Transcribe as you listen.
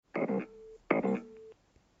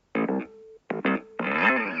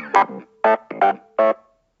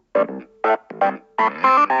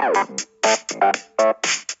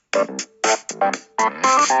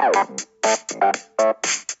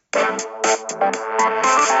Welcome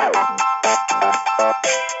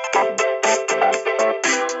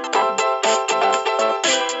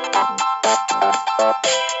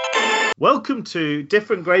to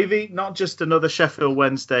Different Gravy, not just another Sheffield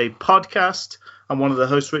Wednesday podcast. I'm one of the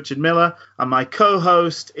hosts, Richard Miller, and my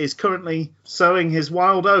co-host is currently sowing his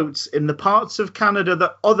wild oats in the parts of Canada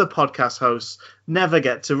that other podcast hosts never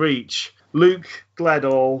get to reach. Luke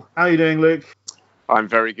Gledall. How are you doing, Luke? I'm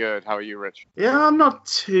very good. How are you, Rich? Yeah, I'm not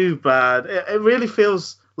too bad. It really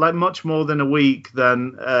feels like much more than a week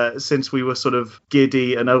than since we were sort of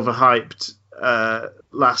giddy and overhyped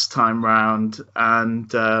last time round.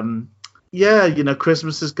 And yeah, you know,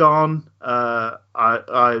 Christmas is gone.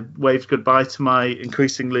 I waved goodbye to my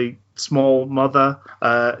increasingly small mother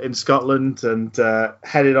in Scotland and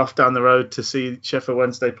headed off down the road to see Sheffield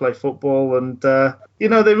Wednesday play football. And, you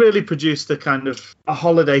know, they really produced a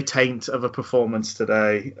holiday taint of a performance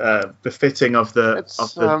today, befitting of the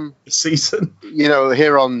season. You know,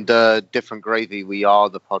 here on Different Gravy, we are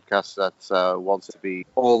the podcast that wants to be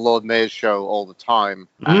all Lord Mayor's show all the time.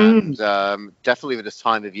 And definitely with this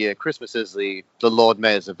time of year, Christmas is the Lord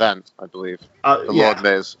Mayor's event, I believe. Lord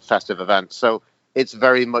Mayor's festive event. So it's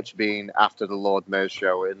very much been after the Lord Mayor's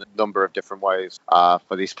show in a number of different ways.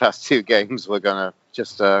 For these past two games, we're going to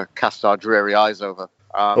just cast our dreary eyes over.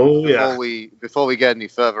 Before we get any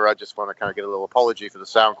further, I just want to kind of get a little apology for the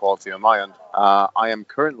sound quality on my end. I am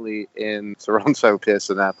currently in Toronto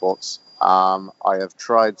Pearson Airports. I have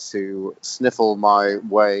tried to sniffle my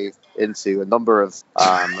way into a number of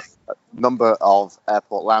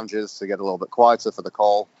airport lounges to get a little bit quieter for the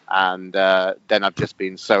call. And then I've just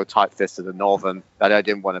been so tight-fisted and northern that I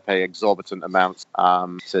didn't want to pay exorbitant amounts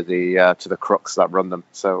to the crooks that run them.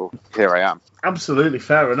 So here I am. Absolutely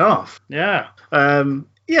fair enough. Yeah.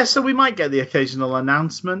 So we might get the occasional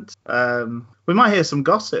announcement. We might hear some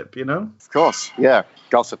gossip, you know? Of course, yeah.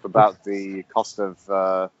 Gossip about the cost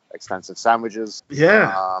of expensive sandwiches.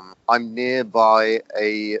 Yeah. I'm nearby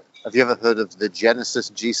have you ever heard of the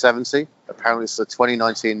Genesis G70? Apparently it's the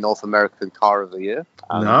 2019 North American Car of the Year.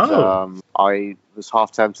 And, no. I was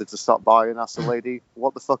half tempted to stop by and ask the lady,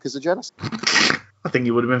 what the fuck is a Genesis? I think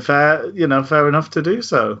you would have been fair enough to do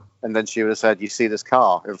so. And then she would have said, you see this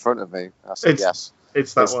car in front of me? I said, yes.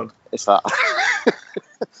 It's that one. It's that.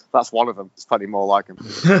 That's one of them. There's plenty more like him.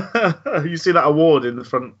 You see that award in the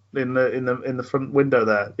front in the front window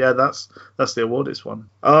there? Yeah, that's the award. It's one.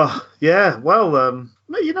 Oh yeah. Well,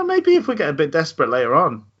 you know, maybe if we get a bit desperate later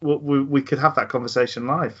on, we could have that conversation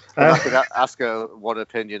live. I could ask her what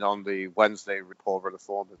opinion on the Wednesday report of the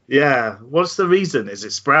foreman. Yeah. What's the reason? Is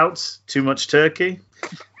it sprouts? Too much turkey?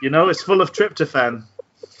 You know, it's full of tryptophan.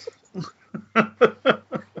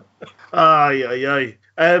 Ay.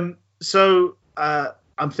 So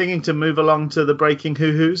I'm thinking to move along to the breaking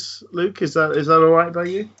hoo-hoos. Luke, is that all right by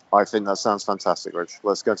you? I think that sounds fantastic, Rich.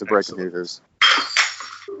 Let's go to breaking hoo-hoos.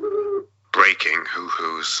 Breaking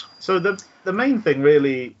hoo-hoos. So the main thing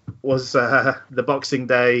really was the Boxing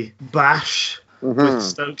Day bash with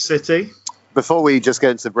Stoke City. Before we just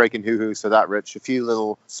get into breaking hoo-hoos for that, Rich, a few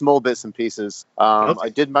little small bits and pieces. Okay. I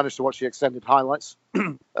did manage to watch the extended highlights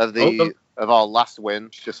of our last win,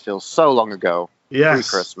 which just feels so long ago. Yes.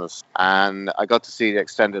 Pre-Christmas, and I got to see the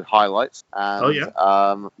extended highlights, and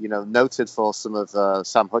noted for some of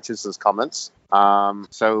Sam Hutchinson's comments. A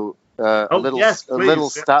little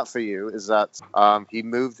stat for you is that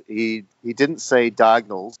he didn't say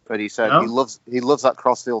diagonals, but he said he loves that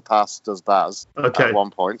crossfield pass, does Baz at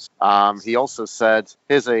one point. He also said,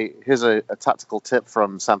 here's a tactical tip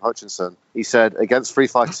from Sam Hutchinson. He said, against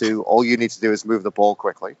 3-5-2, all you need to do is move the ball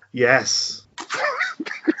quickly. Yes.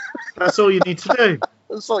 That's all you need to do.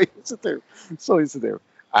 That's all you need to do.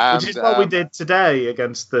 Which is what we did today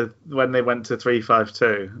when they went to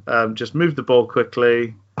 3-5-2. Just move the ball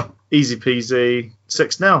quickly, easy peasy,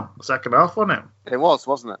 6-0. Second half, wasn't it? It was,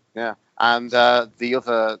 wasn't it? Yeah. And the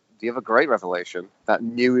other great revelation that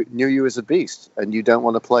knew you as a beast, and you don't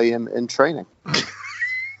want to play him in training.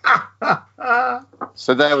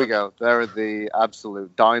 So there we go. There are the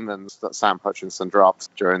absolute diamonds that Sam Hutchinson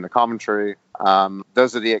dropped during the commentary.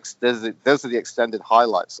 Those are the extended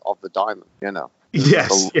highlights of the diamond. You know.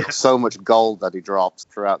 Yes, so much gold that he dropped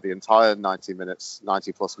throughout the entire 90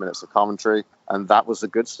 plus minutes of commentary, and that was the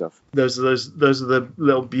good stuff. Those are the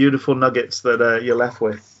little beautiful nuggets that you're left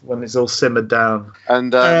with when it's all simmered down.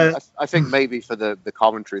 And I think maybe for the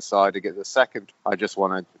commentary side, to get the second, I just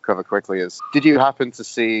want to cover quickly is: did you happen to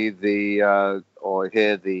see the or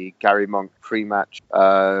hear the Gary Monk pre-match?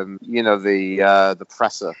 The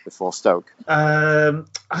presser before Stoke. I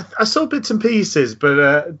saw bits and pieces,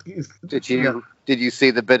 but Did you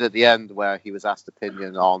see the bit at the end where he was asked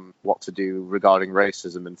opinion on what to do regarding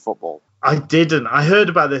racism in football? I didn't. I heard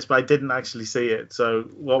about this, but I didn't actually see it. So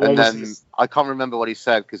what was this? I can't remember what he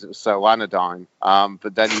said because it was so anodyne.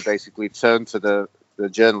 But then he basically turned to the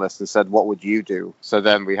journalist and said, "What would you do?" So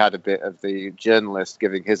then we had a bit of the journalist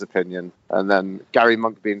giving his opinion, and then Gary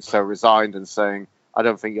Monk being so resigned and saying, "I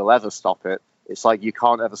don't think you'll ever stop it." It's like you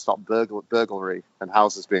can't ever stop burglary and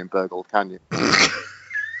houses being burgled, can you?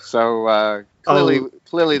 So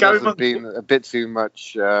clearly there's been a bit too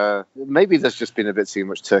much. Maybe there's just been a bit too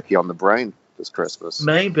much turkey on the brain this Christmas.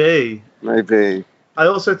 Maybe. I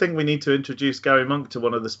also think we need to introduce Gary Monk to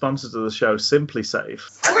one of the sponsors of the show, Simply Safe.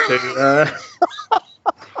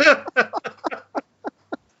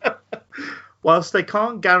 Whilst they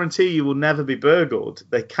can't guarantee you will never be burgled,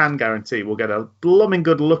 they can guarantee we'll get a blooming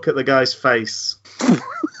good look at the guy's face.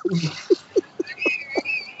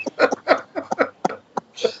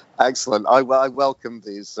 Excellent. I welcome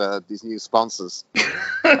these new sponsors,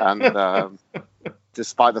 and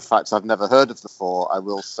despite the fact I've never heard of the four, I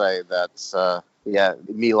will say that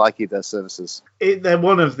me liking their services. They're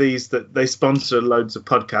one of these that they sponsor loads of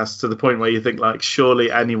podcasts to the point where you think, like,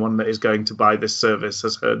 surely anyone that is going to buy this service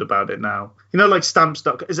has heard about it now. You know, like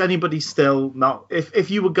Stamps.com. Is anybody still not? If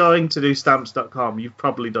you were going to do Stamps.com, you've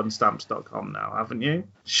probably done Stamps.com now, haven't you?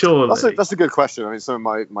 Surely. That's a good question. I mean, some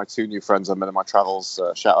of my two new friends I met in my travels,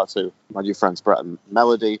 shout out to my new friends Brett and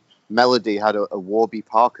Melody. Melody had a Warby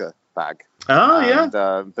Parker bag.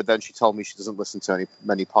 Yeah. But then she told me she doesn't listen to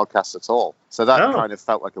many podcasts at all. So that kind of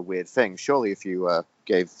felt like a weird thing. Surely if you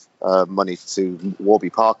gave money to Warby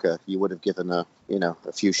Parker, you would have given a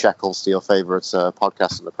few shekels to your favourite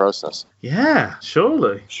podcast in the process. Yeah,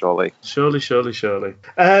 surely.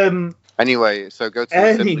 Anyway, so go to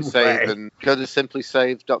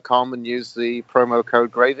simplysave.com and use the promo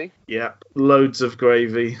code GRAVY. Yeah,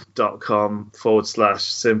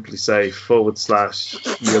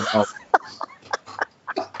 loadsofgravy.com/simplysave/your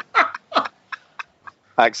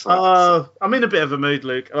Excellent. I'm in a bit of a mood,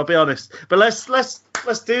 Luke. I'll be honest, but let's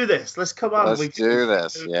do this. Let's come on. Let's do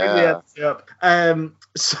this. Yeah.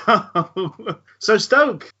 So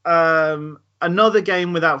Stoke. Another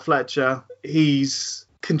game without Fletcher. He's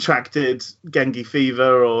contracted dengue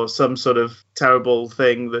fever or some sort of terrible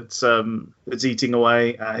thing that's eating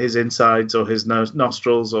away at his insides or his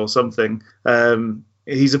nostrils or something.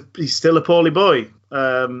 He's still a poorly boy.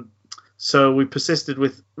 So we persisted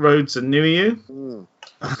with Rhodes and Nuhiu.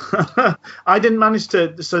 I didn't manage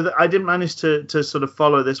to sort of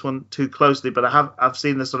follow this one too closely, but I've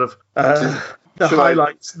seen the sort of the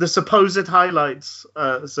highlights, the supposed highlights.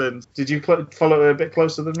 Since did you follow it a bit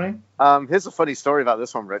closer than me? Here's a funny story about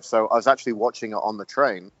this one, Rich. So I was actually watching it on the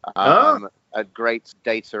train. At great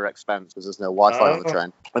data expense because there's no Wi-Fi on the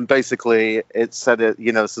train. And basically it said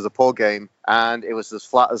this is a poor game, and it was as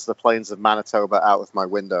flat as the plains of Manitoba out of my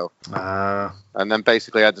window. And then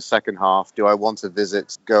basically I had the second half. Do I want to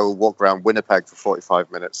go walk around Winnipeg for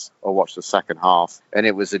 45 minutes or watch the second half? And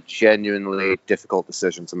it was a genuinely difficult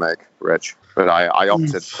decision to make, Rich. But I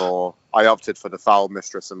opted for the foul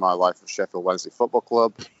mistress in my life of Sheffield Wednesday Football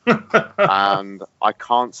Club. And I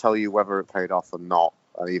can't tell you whether it paid off or not.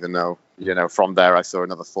 Even though, from there I saw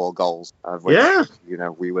another 4 goals. Which,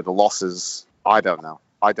 we were the losses. I don't know.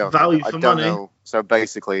 Value for money. Know. So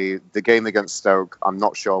basically, the game against Stoke, I'm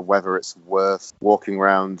not sure whether it's worth walking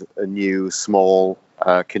around a new, small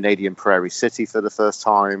Canadian Prairie City for the first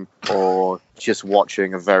time or just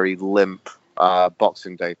watching a very limp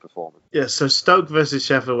Boxing Day performance. Yeah, so Stoke versus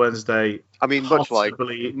Sheffield Wednesday. I mean, much like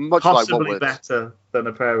better than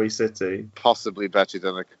a Prairie City. Possibly better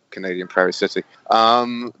than a Canadian Prairie City.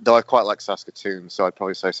 Though I quite like Saskatoon, so I'd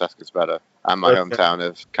probably say Saskatoon's better. And my hometown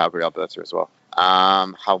of Calgary, Alberta as well.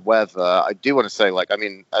 However, I do want to say,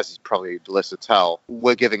 as probably the listener tell,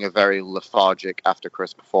 we're giving a very lethargic after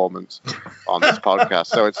Chris performance on this podcast.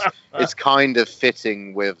 So it's kind of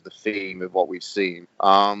fitting with the theme of what we've seen.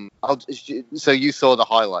 So you saw the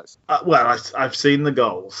highlights? I've seen the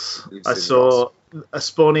goals. I saw a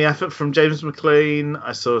spawny effort from James McLean.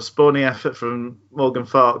 I saw a spawny effort from Morgan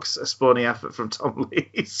Fox. A spawny effort from Tom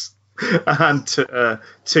Lees. And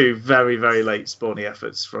two very, very late spawny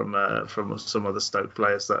efforts from some other Stoke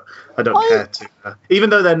players that I don't care to. Even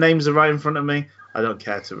though their names are right in front of me, I don't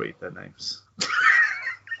care to read their names.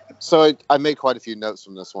 So I made quite a few notes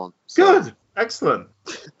from this one. So. Good. Excellent.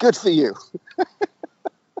 Good for you.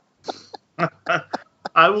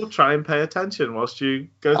 I will try and pay attention whilst you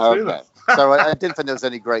go through that. So I didn't think there was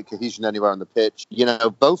any great cohesion anywhere on the pitch.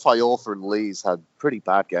 Both Iorfa and Lees had pretty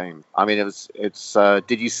bad games. I mean,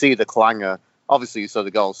 did you see the clanger? Obviously, you saw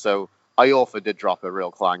the goal. So Iorfa did drop a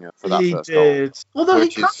real clanger for that first goal. He did. Although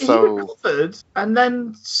he recovered and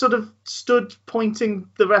then sort of stood pointing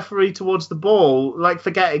the referee towards the ball, like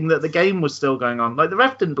forgetting that the game was still going on. Like the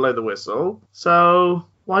ref didn't blow the whistle. So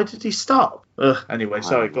why did he stop? Anyway,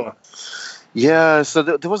 sorry, go on. Yeah, so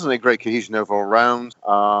there wasn't a great cohesion overall round.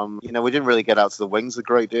 We didn't really get out to the wings a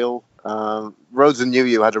great deal. Rhodes and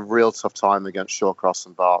Nuyu had a real tough time against Shawcross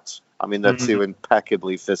and Bart. I mean, they're two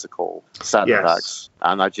impeccably physical centre backs,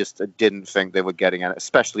 and I just didn't think they were getting it,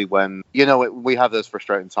 especially when, we have those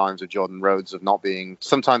frustrating times with Jordan Rhodes of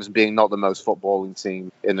sometimes being not the most footballing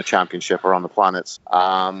team in the championship or on the planet.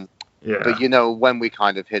 But, when we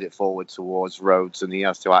kind of hit it forward towards Rhodes and he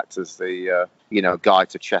has to act as the, guy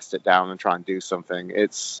to chest it down and try and do something,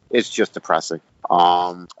 it's just depressing.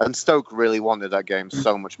 And Stoke really wanted that game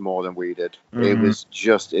so much more than we did. It was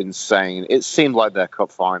just insane. It seemed like their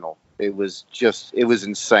cup final. It was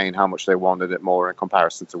insane how much they wanted it more in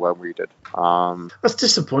comparison to when we did. That's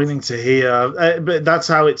disappointing to hear, but that's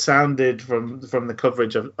how it sounded from the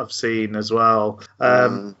coverage I've seen as well.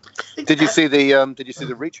 Did you see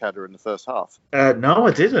the reach header in the first half? No,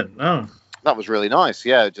 I didn't. No. That was really nice.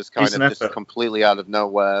 Yeah, just completely out of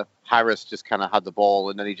nowhere. Harris just kind of had the ball,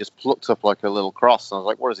 and then he just plucked up like a little cross. And I was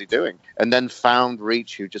like, what is he doing? And then found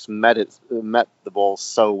Reach, who just met the ball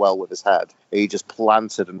so well with his head. He just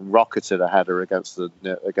planted and rocketed a header against the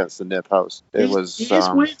near post. He is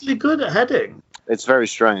weirdly good at heading. It's very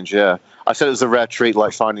strange, yeah. I said it was a rare treat,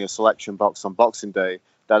 like finding a selection box on Boxing Day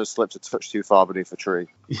that has slipped a touch too far beneath a tree.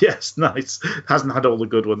 Yes, nice. Hasn't had all the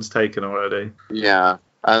good ones taken already. Yeah.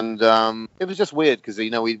 And it was just weird because,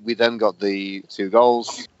 we then got the 2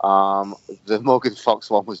 goals. The Morgan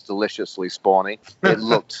Fox one was deliciously spawny.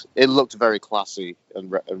 It looked very classy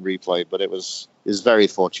and replayed, but it was very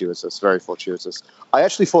fortuitous, very fortuitous. I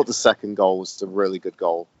actually thought the second goal was a really good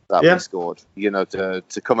goal that we scored.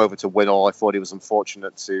 To come over to win all, I thought he was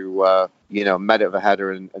unfortunate to, met it with a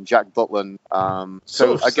header and Jack Butland.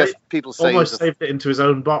 So I guess people say almost saved it into his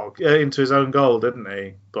own box, into his own goal, didn't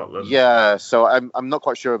he, Butland? Yeah. So I'm not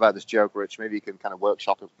quite sure about this joke, Rich. Maybe you can kind of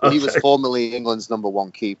workshop it. Okay. He was formerly England's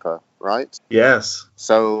 #1 keeper, right? Yes.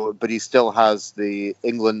 So, but he still has the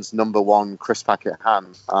England's #1 Chris Packett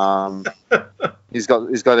hand. He's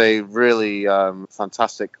got a really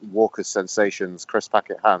fantastic Walker's Sensations Chris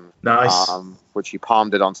Packett hand. Nice. Which he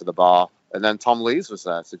palmed it onto the bar. And then Tom Lees was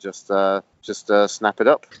there to just snap it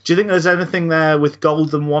up. Do you think there's anything there with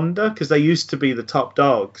Golden Wonder? Because they used to be the top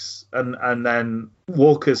dogs, and then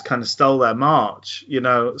Walker's kind of stole their march,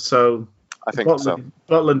 So I think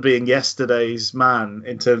Butland being yesterday's man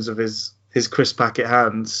in terms of his Chris Packett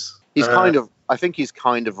hands. I think he's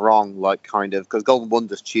kind of wrong, because Golden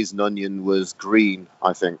Wonder's cheese and onion was green,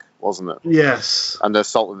 I think, wasn't it? Yes. And the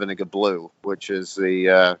salt and vinegar blue, which is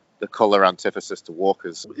the colour antithesis to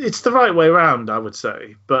Walker's. It's the right way around, I would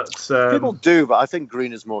say. But people do, but I think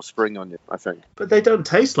green is more spring onion, I think. But they don't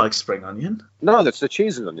taste like spring onion. No, that's the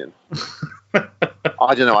cheese and onion.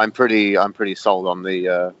 I don't know. I'm pretty sold on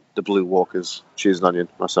the blue Walker's cheese and onion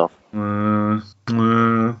myself.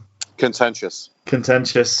 Contentious.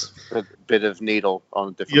 Bit of needle on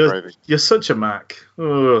a different gravy. You're such a Mac.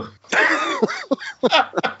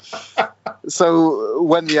 So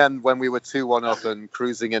when we were 2-1 up and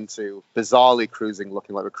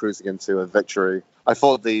looking like we're cruising into a victory, I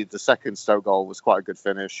thought the second Stoke goal was quite a good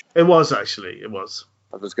finish. It was, actually. It was.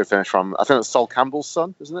 It was a good finish from, I think it was Sol Campbell's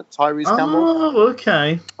son, isn't it? Tyrese Campbell? Oh,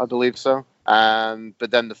 okay. I believe so. But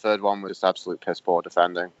then the third one was just absolute piss poor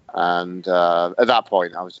defending. And at that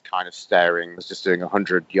point, I was kind of staring. I was just doing a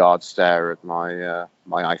 100-yard stare at my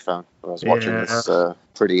iPhone. I was watching this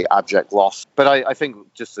pretty abject loss. But I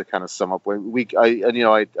think just to kind of sum up,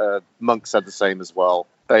 Monk said the same as well.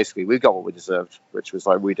 Basically, we got what we deserved, which was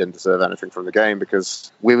like we didn't deserve anything from the game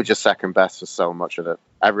because we were just second best for so much of it.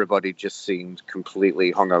 Everybody just seemed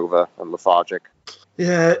completely hungover and lethargic.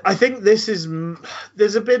 Yeah, I think there's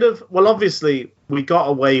a bit of, obviously we got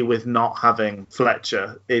away with not having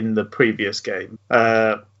Fletcher in the previous game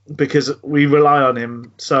because we rely on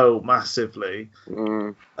him so massively.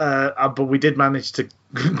 But we did manage to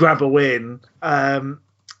grab a win.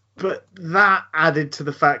 But that added to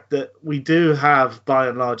the fact that we do have, by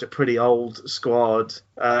and large, a pretty old squad.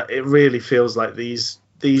 It really feels like these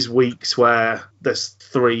weeks where there's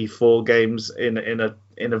 3-4 games in a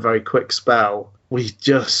very quick spell. we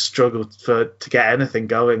just struggled to get anything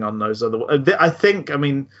going on those other. I think, I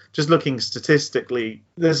mean, just looking statistically,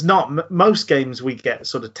 there's not most games we get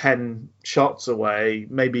sort of 10 shots away,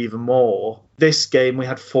 maybe even more. This game we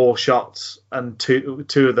had 4 shots and two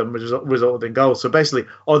of them resulted in goals. So basically,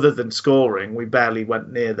 other than scoring, we barely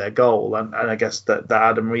went near their goal, and I guess that the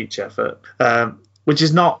Adam Reach effort, which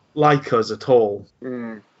is not like us at all.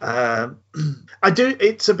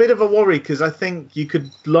 It's a bit of a worry because I think you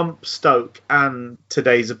could lump Stoke and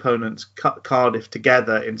today's opponents, Cardiff,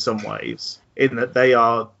 together in some ways, in that they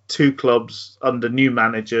are 2 clubs under new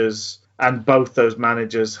managers, and both those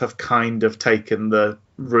managers have kind of taken the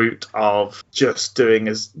route of just doing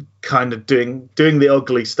the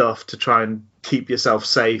ugly stuff to try and keep yourself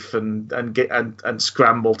safe and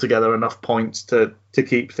scramble together enough points to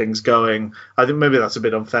keep things going. I think maybe that's a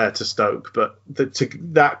bit unfair to Stoke, but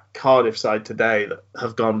that Cardiff side today that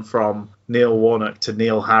have gone from Neil Warnock to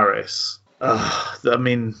Neil Harris. I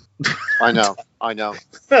mean, I know.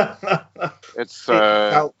 It's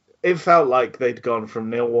it felt like they'd gone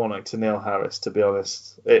from Neil Warnock to Neil Harris, to be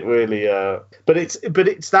honest. It really, but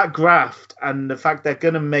it's that graft and the fact they're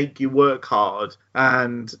going to make you work hard.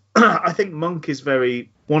 And I think Monk is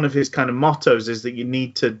one of his kind of mottos is that you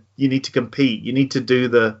need to compete. You need to do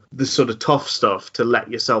the sort of tough stuff to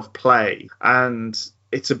let yourself play. And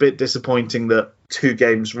it's a bit disappointing that 2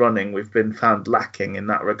 games running we've been found lacking in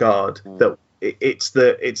that regard. That it's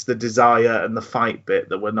the desire and the fight bit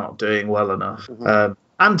that we're not doing well enough.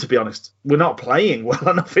 And to be honest, we're not playing well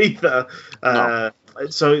enough either. No.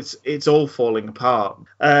 So it's all falling apart.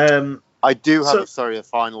 I do have a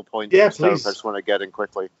final point. Yeah, Stoke please. I just want to get in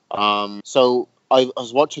quickly. So I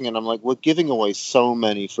was watching and I'm like, we're giving away so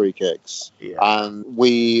many free kicks, and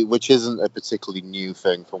which isn't a particularly new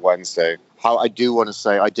thing for Wednesday. I do want to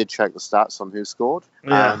say I did check the stats on who scored,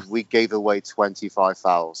 and we gave away 25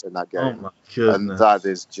 fouls in that game. Oh my goodness. And that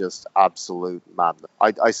is just absolute madness.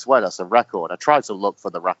 I swear that's a record. I tried to look for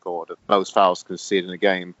the record of most fouls conceded in a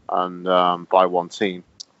game, and by one team.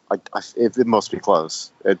 It must be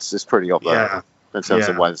close. It's pretty up there in terms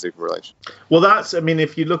of Wednesday relation. Well,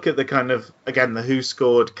 if you look at the kind of, again, the who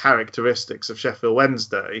scored characteristics of Sheffield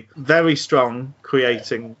Wednesday, very strong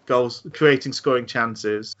creating goals, creating scoring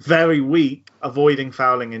chances, very weak avoiding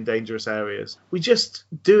fouling in dangerous areas. We just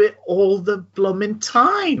do it all the blooming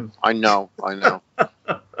time. I know. I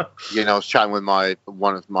was chatting with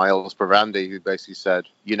one of my eldest brother Andy, who basically said,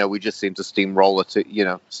 we just seem to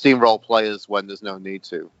steamroll players when there's no need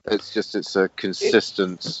to. It's a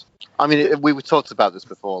consistent. We talked about this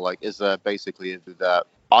before. Like, is there basically that?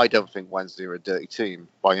 I don't think Wednesday are a dirty team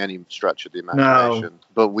by any stretch of the imagination,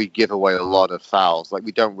 but we give away a lot of fouls. Like,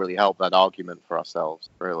 we don't really help that argument for ourselves,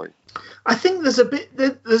 really. I think there's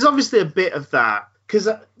obviously a bit of that. Because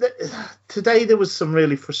today there was some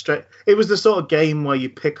really it was the sort of game where you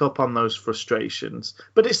pick up on those frustrations.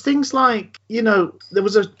 But it's things like, there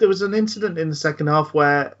was an incident in the second half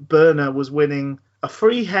where Burner was winning a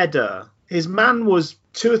free header. His man was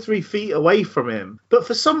 2 or 3 feet away from him. But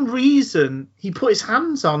for some reason, he put his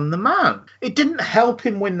hands on the man. It didn't help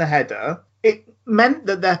him win the header. It meant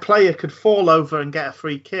that their player could fall over and get a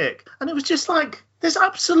free kick. And it was just like, there's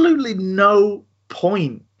absolutely no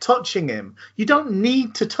point touching him. You don't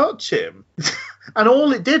need to touch him. And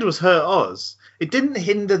all it did was hurt us. It didn't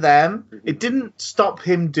hinder them. It didn't stop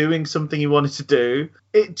him doing something he wanted to do.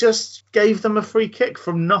 It just gave them a free kick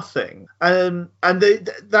from nothing.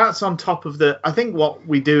 That's on top of I think what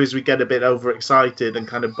we do is we get a bit overexcited and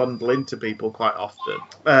kind of bundle into people quite often.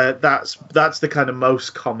 That's the kind of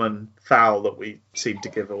most common foul that we seem to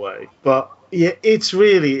give away. But yeah, it's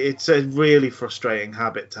a really frustrating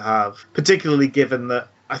habit to have, particularly given that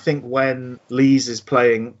I think when Lees is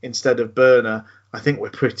playing instead of Burner, I think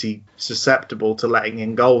we're pretty susceptible to letting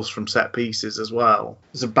in goals from set pieces as well.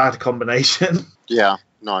 It's a bad combination. Yeah,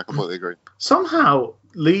 no, I completely agree. Somehow,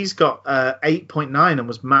 Lees got 8.9 and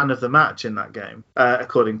was man of the match in that game,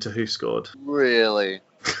 according to Who Scored. Really?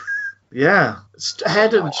 Yeah,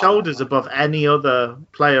 head and shoulders above any other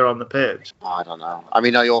player on the pitch. I don't know.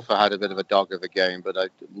 I also had a bit of a dog of a game, but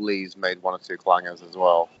Lees made 1 or 2 clangers as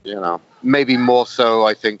well. Maybe more so.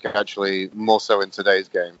 I think actually more so in today's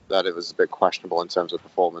game that it was a bit questionable in terms of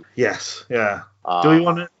performance. Yes, yeah. Do we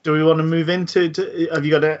want to move into? Have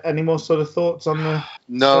you got any more sort of thoughts on the?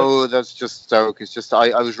 No, that's just Stoke. It's just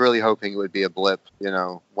I was really hoping it would be a blip. When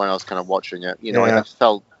I was kind of watching it,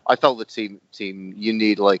 I felt the team. You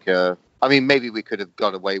need maybe we could have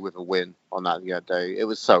got away with a win on that day. It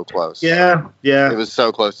was so close. Yeah. It was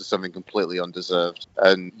so close to something completely undeserved.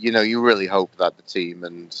 And, you really hope that the team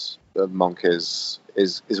and Monk is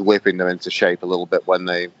whipping them into shape a little bit when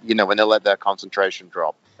they let their concentration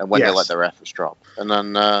drop and when they let their efforts drop. And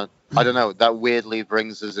then I don't know, that weirdly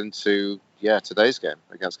brings us into today's game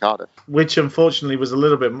against Cardiff, which unfortunately was a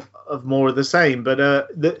little bit of more of the same. But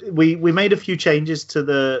we made a few changes to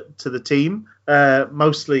the team,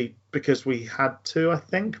 mostly because we had to, I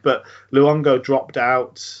think. But Luongo dropped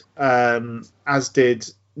out, as did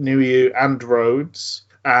Nuyu and Rhodes.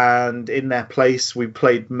 And in their place, we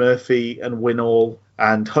played Murphy and Winall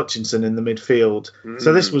and Hutchinson in the midfield.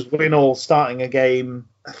 So this was Winall starting a game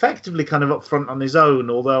effectively kind of up front on his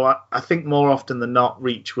own, although I think more often than not,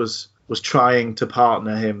 Reach was trying to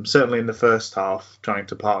partner him, certainly in the first half, trying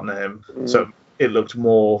to partner him. So it looked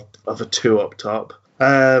more of a two up top.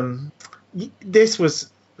 This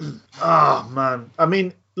was... Oh, man. I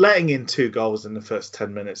mean, letting in 2 goals in the first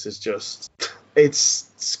 10 minutes is just... It's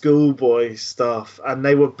schoolboy stuff, and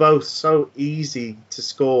they were both so easy to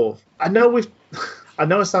score. I know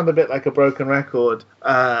I sound a bit like a broken record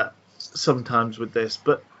sometimes with this,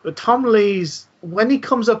 but Tom Lees, when he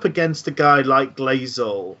comes up against a guy like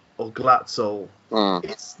Glazol or Glatzel,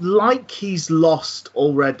 it's like he's lost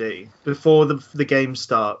already before the game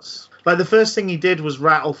starts. Like, the first thing he did was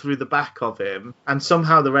rattle through the back of him, and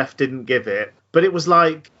somehow the ref didn't give it. But it was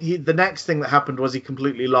like the next thing that happened was he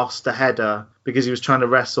completely lost a header because he was trying to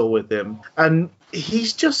wrestle with him. And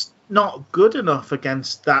he's just not good enough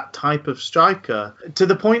against that type of striker, to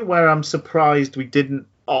the point where I'm surprised we didn't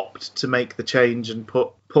opt to make the change and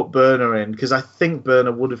put Burner in, because I think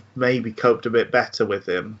Burner would have maybe coped a bit better with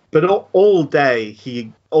him. But all game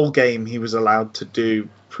he was allowed to do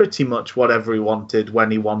pretty much whatever he wanted when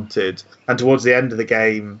he wanted. And towards the end of the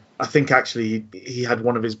game, I think actually he had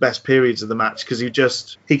one of his best periods of the match, because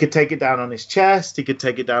he could take it down on his chest, he could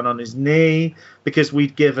take it down on his knee, because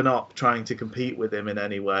we'd given up trying to compete with him in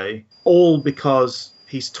any way. All because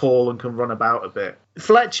he's tall and can run about a bit.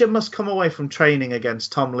 Fletcher must come away from training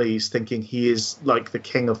against Tom Lees thinking he is like the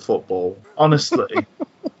king of football. Honestly.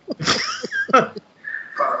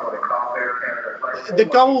 The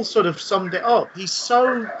goal sort of summed it up. He's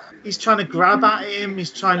trying to grab at him,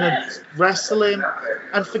 he's trying to wrestle him,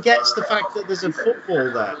 and forgets the fact that there's a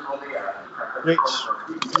football there, which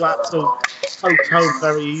Glatzel poked home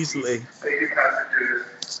very easily.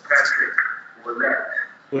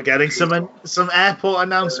 We're getting some airport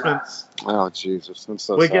announcements. Oh, Jesus. I'm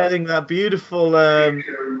so We're sorry. getting that beautiful...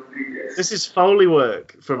 this is Foley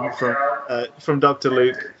work from Dr.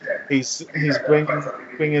 Luke. He's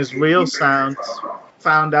bringing us real sounds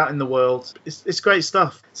found out in the world. It's great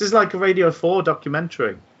stuff. This is like a Radio 4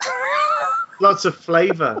 documentary. Lots of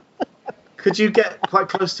flavour. Could you get quite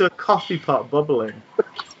close to a coffee pot bubbling?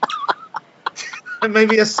 And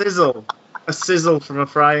maybe a sizzle from a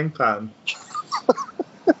frying pan.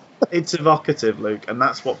 It's evocative, Luke, and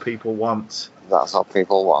that's what people want. That's what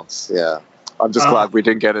people want, yeah. I'm just glad we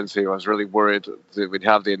didn't get into. I was really worried that we'd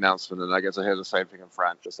have the announcement, and I get to hear the same thing in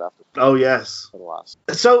French just after. Oh yes. For the last.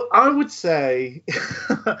 So I would say,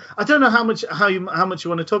 I don't know how much you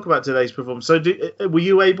want to talk about today's performance. So were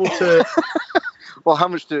you able to? Well, how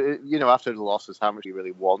much after the losses, how much do you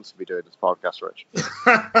really want to be doing this podcast, Rich?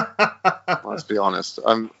 Let's be honest.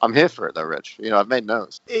 I'm here for it though, Rich. I've made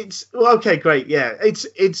notes. Okay, great. Yeah,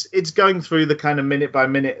 it's going through the kind of minute by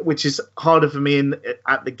minute, which is harder for me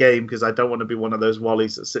at the game because I don't want to be one of those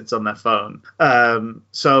wallies that sits on their phone.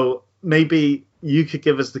 So maybe you could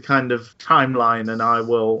give us the kind of timeline, and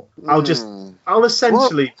I'll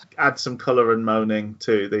essentially add some colour and moaning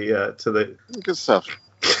to the good stuff.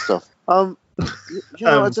 Good stuff. I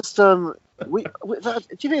just do you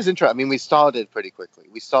think it's interesting? I mean, we started pretty quickly.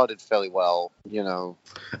 We started fairly well,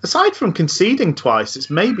 Aside from conceding twice,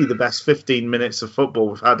 it's maybe the best 15 minutes of football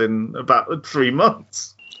we've had in about 3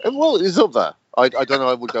 months. Well, it's up there. I don't know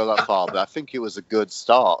I would go that far, but I think it was a good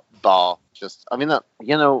start,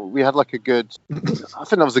 we had like a good... I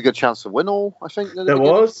think that was a good chance to win all, I think. There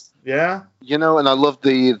was, yeah. And I loved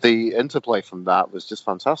the interplay from that was just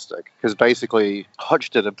fantastic, because basically Hutch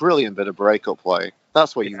did a brilliant bit of break-up play.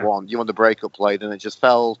 That's what you want. You want the break-up play, then it just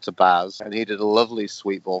fell to Baz, and he did a lovely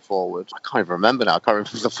sweet ball forward. I can't even remember now. I can't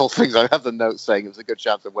remember the full things. I have the notes saying it was a good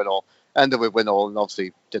chance to win all. Ended with win all, and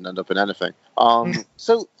obviously didn't end up in anything.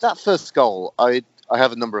 So that first goal, I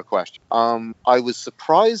have a number of questions. I was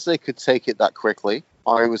surprised they could take it that quickly.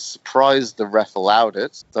 I was surprised the ref allowed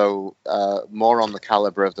it. So more on the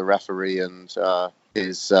caliber of the referee and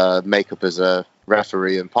his makeup as a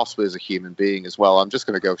referee and possibly as a human being as well. I'm just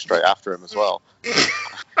going to go straight after him as well.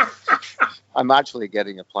 I'm actually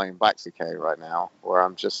getting a plain Baxi K right now, where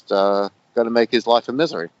I'm just going to make his life a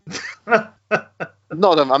misery. I'm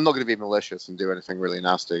not going to be malicious and do anything really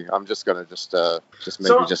nasty. I'm just going to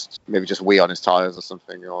maybe just wee on his tires or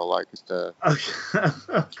something, or like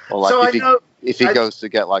or like if he goes to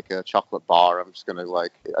get like a chocolate bar, I'm just going to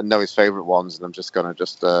I know his favorite ones, and I'm just going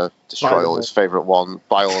to destroy all his favorite ones,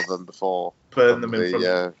 buy all of them before burn them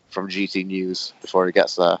in from GT News before he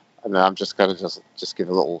gets there. And then I'm just going to just give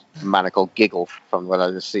a little maniacal giggle from when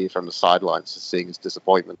I just see from the sidelines, just seeing his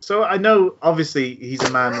disappointment. So I know, obviously, he's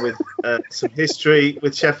a man with some history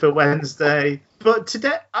with Sheffield Wednesday. But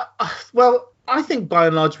today, I think by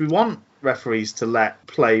and large we want referees to let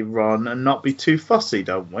play run and not be too fussy,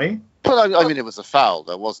 don't we? Well, I mean, it was a foul,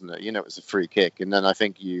 though, wasn't it? It was a free kick. And then I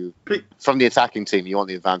think from the attacking team, you want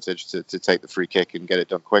the advantage to take the free kick and get it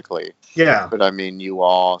done quickly. Yeah. But I mean, you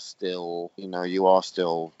are still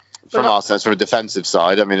from our sense, from a defensive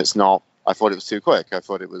side, I mean, it's not. I thought it was too quick. I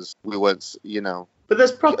thought we weren't, But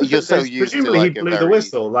there's probably presumably he blew the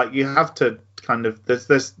whistle. Like you have to kind of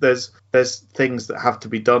there's things that have to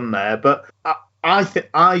be done there. But I think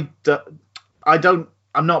I'm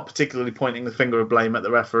not particularly pointing the finger of blame at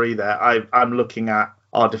the referee there. I'm looking at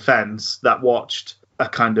our defence that watched a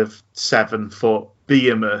kind of 7-foot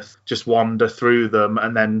behemoth just wander through them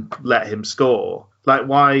and then let him score. Like,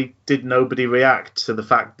 why did nobody react to the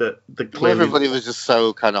fact that everybody was just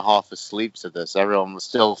so kind of half asleep to this? Everyone was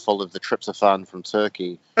still full of the tryptophan from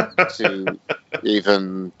Turkey to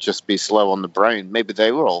even just be slow on the brain. Maybe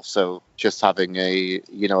they were also just having a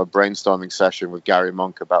brainstorming session with Gary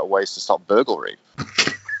Monk about ways to stop burglary.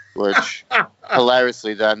 Which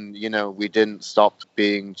hilariously then, we didn't stop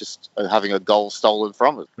being just having a goal stolen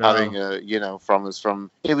from us, it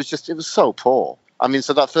was so poor. I mean,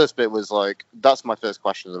 so that first bit was like, that's my first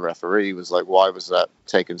question to the referee was like, why was that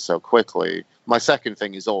taken so quickly? My second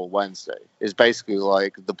thing is all Wednesday. Is basically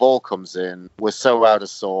like the ball comes in, we're so out of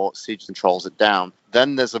sorts, he just controls it down.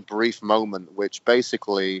 Then there's a brief moment which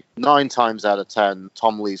basically 9 times out of 10,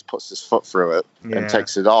 Tom Lees puts his foot through it and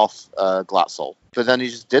takes it off Glatzel. But then he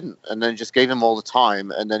just didn't, and then just gave him all the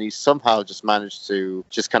time, and then he somehow just managed to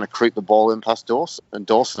just kind of creep the ball in past Dawson, and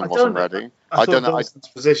Dawson wasn't ready. I thought Dawson's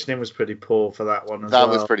positioning was pretty poor for that one That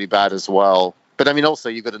was pretty bad as well. But I mean, also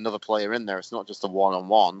you've got another player in there. It's not just a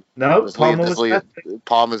one-on-one. No,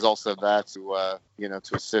 Palmer's also there to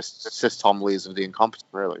to assist Tom Lees with the incompetence,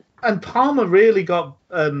 really. And Palmer really got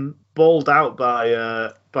balled out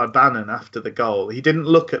by Bannon after the goal. He didn't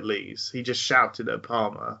look at Lees. He just shouted at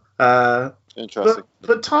Palmer. Interesting.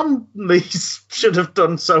 But Tom Lees should have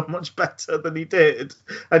done so much better than he did,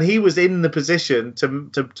 and he was in the position to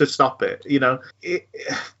stop it.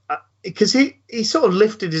 Because he sort of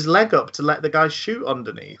lifted his leg up to let the guy shoot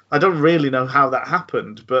underneath. I don't really know how that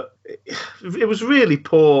happened, but it was really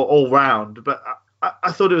poor all round. But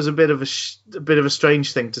I thought it was a bit of a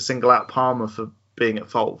strange thing to single out Palmer for being at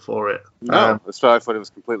fault for it. No, that's why I thought it was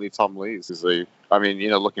completely Tom Lees.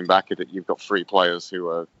 Looking back at it, you've got 3 players who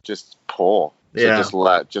are just poor. Just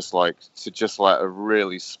let a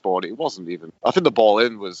really sporty. It wasn't even. I think the ball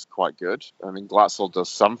in was quite good. I mean, Glatzel does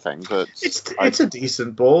something, but it's a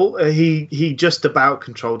decent ball. He just about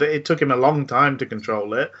controlled it. It took him a long time to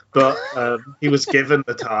control it, but he was given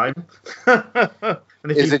the time.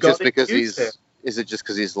 And is it just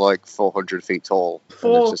because he's like 400 feet tall?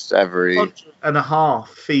 4.5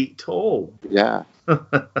 feet tall. Yeah.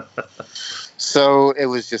 So it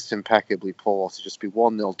was just impeccably poor to just be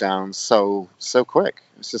 1-0 down so quick.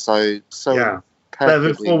 It's just before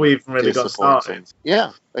we even really got started.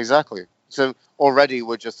 Yeah, exactly. So already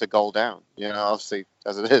we're just a goal down, obviously,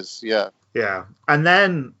 as it is. Yeah. Yeah. And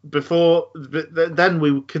then then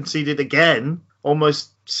we conceded again,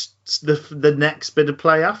 almost the next bit of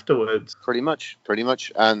play afterwards. Pretty much.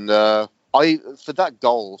 And for that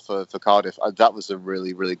goal for Cardiff, that was a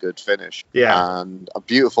really, really good finish. Yeah. And a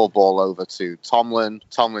beautiful ball over to Tomlin.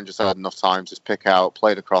 Tomlin just had enough time to just pick out,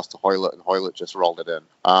 played across to Hoylett, and Hoylett just rolled it in.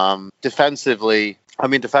 Defensively,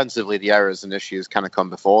 the errors and issues kind of come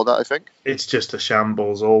before that, I think. It's just a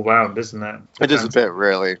shambles all round, isn't it? It is a bit,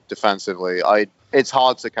 really, defensively. It's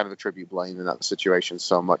hard to kind of attribute blame in that situation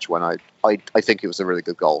so much when I think it was a really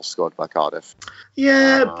good goal scored by Cardiff.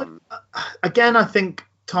 Yeah, but again, I think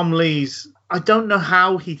Tom Lees, I don't know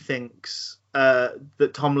how he thinks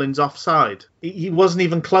that Tomlin's offside. He wasn't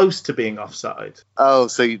even close to being offside. Oh,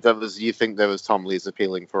 so you think there was Tom Lees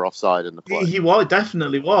appealing for offside in the play? He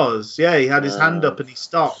definitely was. Yeah, he had his hand up and he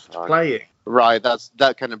stopped playing. Right,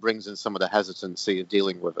 that kind of brings in some of the hesitancy of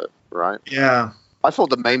dealing with it, right? Yeah. I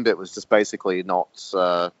thought the main bit was just basically not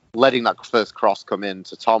letting that first cross come in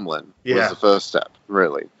to Tomlin was the first step,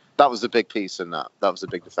 really. that was a big piece in that. That was a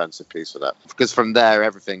big defensive piece of that. Because from there,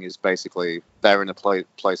 everything is basically they're in a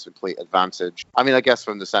place of complete advantage. I mean, I guess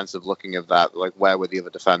from the sense of looking at that, like where were the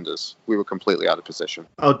other defenders? We were completely out of position.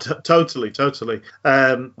 Oh, totally.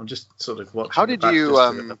 I'm just sort of watching.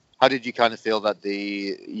 How did you kind of feel that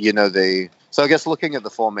so I guess looking at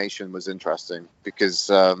the formation was interesting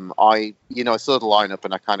because I saw the lineup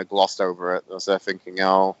and I kind of glossed over it. I was there thinking,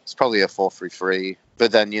 oh, it's probably a 4-3-3.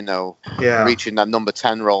 But then, reaching that number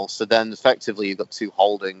 10 role. So then effectively you've got two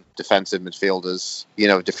holding defensive midfielders,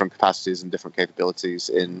 different capacities and different capabilities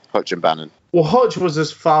in Hutch and Bannon. Well, Hutch was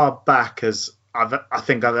as far back as I've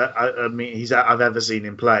ever seen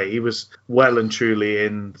him play. He was well and truly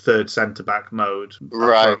in third centre-back mode.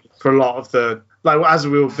 Right. For a lot of as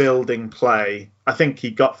we were building play, I think he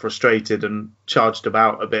got frustrated and charged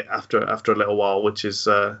about a bit after a little while, which is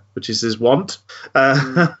his want.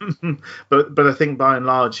 But I think by and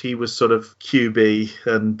large he was sort of QB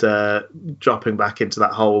and dropping back into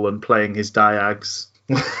that hole and playing his diags.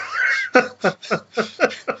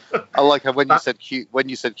 I like how when you said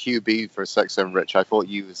QB for a second, Rich, I thought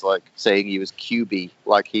you was like saying he was QB,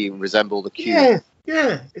 like he resembled a cube.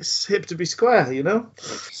 Yeah, it's hip to be square,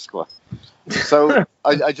 Square. So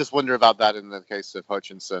I just wonder about that in the case of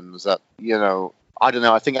Hutchinson. Was that, I don't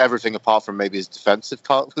know. I think everything apart from maybe his defensive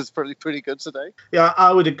part was pretty good today. Yeah,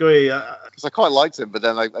 I would agree. Because I quite liked him, but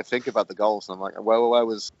then I think about the goals and I'm like, where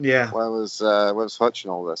was Hutch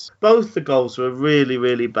in all this? Both the goals were really,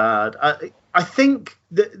 really bad. I think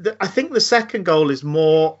the second goal is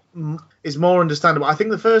more understandable. I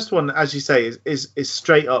think the first one, as you say, is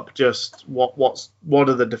straight up just what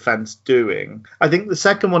are the defense doing. I think the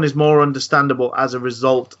second one is more understandable as a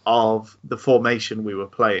result of the formation we were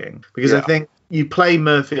playing, because I think you play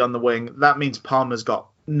Murphy on the wing. That means Palmer's got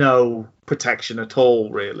no protection at all,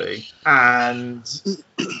 really, and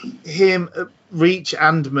him. Reach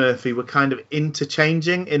and Murphy were kind of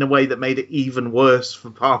interchanging in a way that made it even worse for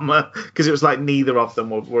Palmer, because it was like neither of them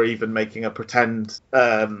were even making a pretend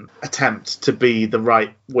attempt to be the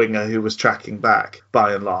right winger who was tracking back.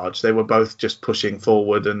 By and large, they were both just pushing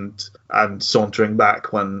forward and sauntering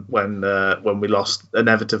back when we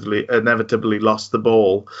inevitably lost the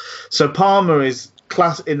ball. So Palmer is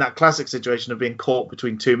in that classic situation of being caught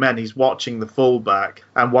between two men. He's watching the fullback,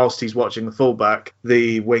 and whilst he's watching the fullback,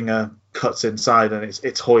 the winger cuts inside, and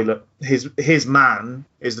it's Hoylett. His man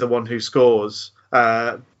is the one who scores,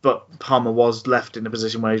 but Palmer was left in a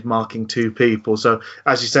position where he's marking two people. So,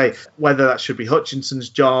 as you say, whether that should be Hutchinson's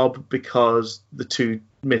job because the two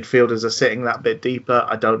midfielders are sitting that bit deeper,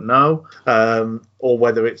 I don't know, or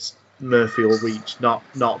whether it's Murphy or Reach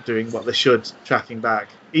not doing what they should, tracking back.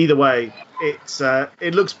 Either way,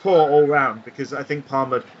 it looks poor all round, because I think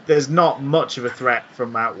Palmer, there's not much of a threat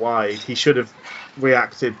from out wide. He should have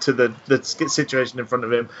reacted to the situation in front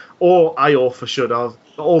of him, or Iorfa should have.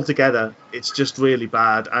 Altogether, it's just really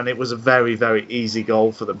bad, and it was a very, very easy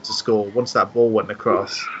goal for them to score once that ball went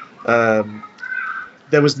across.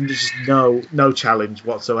 There was just no challenge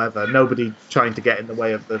whatsoever. Nobody trying to get in the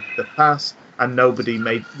way of the pass, and nobody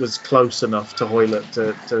was close enough to Hoylett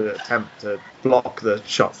to attempt to block the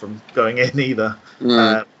shot from going in either.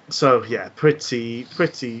 So yeah, pretty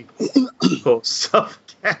poor stuff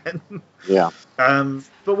again. Yeah.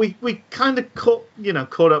 But we kind of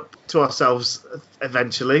caught up to ourselves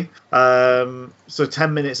eventually. So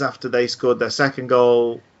 10 minutes after they scored their second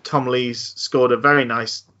goal, Tom Lees scored a very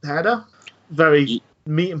nice header. Very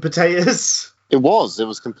meat and potatoes. It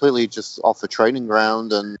was completely just off the training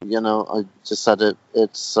ground, and I just said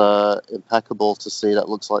it's impeccable to see. That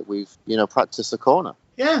looks like we've practiced a corner.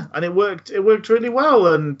 Yeah, and it worked really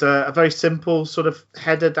well, and a very simple sort of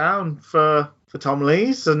header down for Tom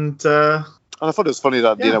Lees, and I thought it was funny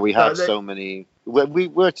that we had so many.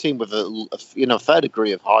 We're a team with a fair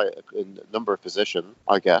degree of high in number of position,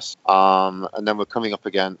 I guess, and then we're coming up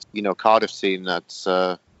against Cardiff team that's.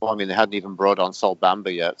 They hadn't even brought on Sol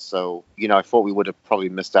Bamba yet, so I thought we would have probably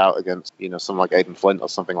missed out against someone like Aidan Flint or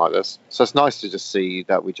something like this. So it's nice to just see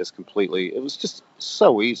that we just it was just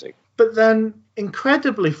so easy. But then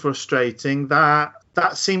incredibly frustrating that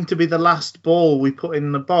seemed to be the last ball we put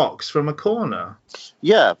in the box from a corner.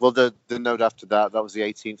 Yeah, well, the note after that was the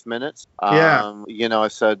 18th minute. I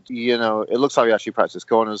said, it looks like we actually practice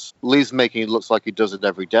corners. Lee's making it look like he does it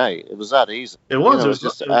every day. It was that easy. It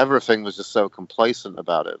was. Everything was just so complacent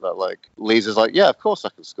about it that Lee's is like, yeah, of course I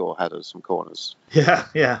can score headers from corners.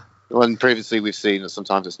 Yeah. When previously we've seen that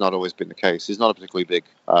sometimes it's not always been the case. He's not a particularly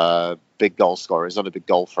big goal scorer. He's not a big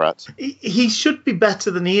goal threat. He should be better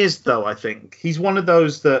than he is, though, I think. He's one of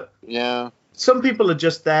those that... Yeah. some people are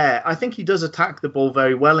just there. I think he does attack the ball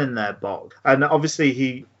very well in their box, and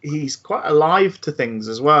obviously he's quite alive to things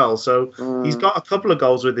as well. So he's got a couple of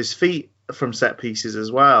goals with his feet from set pieces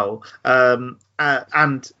as well.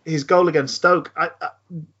 And his goal against Stoke, I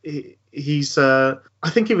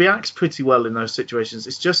think he reacts pretty well in those situations.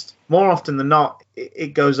 It's just more often than not,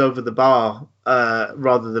 it goes over the bar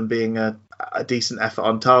rather than being a decent effort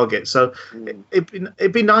on target. So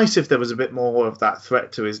it'd be nice if there was a bit more of that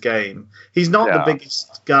threat to his game. He's not the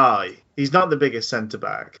biggest guy. He's not the biggest centre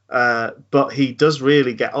back, but he does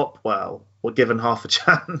really get up well, or given half a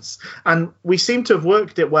chance. And we seem to have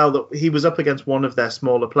worked it well that he was up against one of their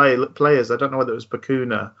smaller players. I don't know whether it was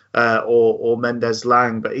Bakuna or Mendes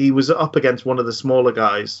Lang, but he was up against one of the smaller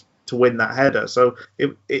guys to win that header. So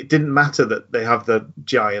it didn't matter that they have the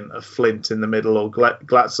giant of Flint in the middle or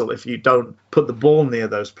Glatzel. If you don't put the ball near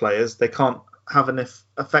those players, they can't have an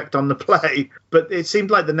effect on the play. But it seemed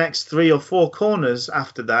like the next 3 or 4 corners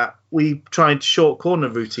after that, we tried short corner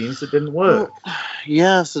routines that didn't work. Well,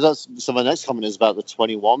 yeah, so my next comment is about the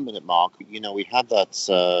 21-minute mark. We had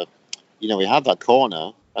that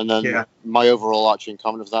corner, and then my overarching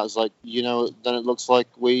comment of that is like, then it looks like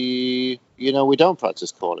we don't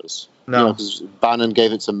practice corners. No, because Bannon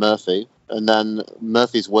gave it to Murphy, and then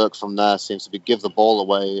Murphy's work from there seems to be give the ball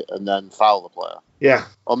away and then foul the player. Yeah.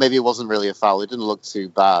 Or maybe it wasn't really a foul. It didn't look too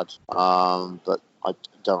bad. But I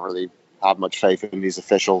don't really have much faith in these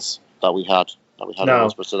officials that we had at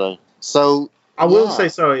Middlesbrough today. So I will say,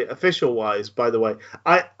 sorry, official-wise, by the way,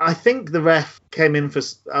 I think the ref came in for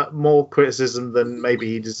more criticism than maybe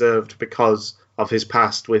he deserved because of his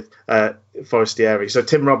past with Forestieri. So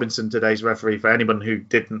Tim Robinson, today's referee, for anyone who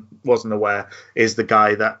wasn't aware, is the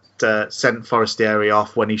guy that sent Forestieri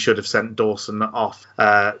off when he should have sent Dawson off,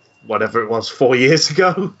 whatever it was, 5 years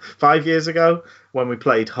ago, when we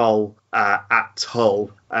played Hull at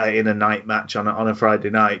Hull in a night match on a Friday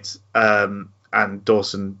night. And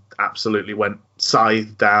Dawson absolutely went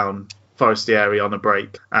scythe down Forestieri on a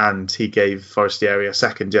break, and he gave Forestieri a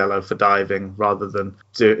second yellow for diving rather than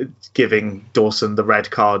giving Dawson the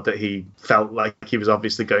red card that he felt like he was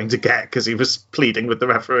obviously going to get because he was pleading with the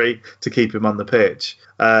referee to keep him on the pitch.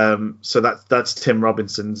 So that's Tim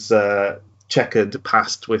Robinson's checkered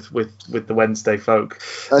past with the Wednesday folk.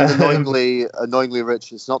 And annoyingly,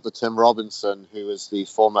 Rich, it's not the Tim Robinson who is the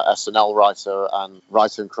former SNL writer and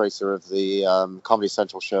creator of the Comedy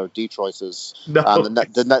Central show Detroiters, and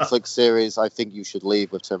the Netflix series I Think You Should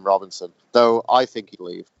Leave with Tim Robinson. Though I think he'd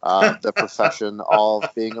leave the profession of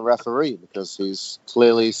being a referee because he's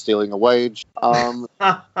clearly stealing a wage.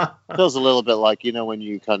 Feels a little bit like when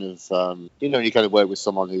you kind of work with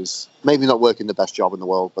someone who's maybe not working the best job in the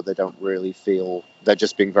world, but they don't really feel they're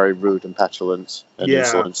just being very rude and petulant and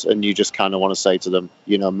insolent, and you just kind of want to say to them,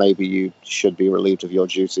 maybe you should be relieved of your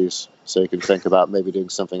duties so you can think about maybe doing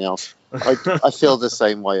something else. I feel the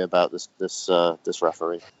same way about this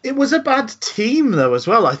referee. It was a bad team though as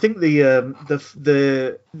well. I think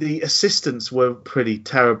the assistants were pretty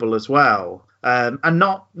terrible as well, and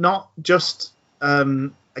not just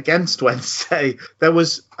against Wednesday. There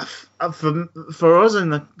was for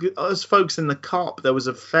us folks in the Kop, there was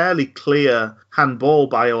a fairly clear handball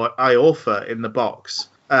by Iorfa in the box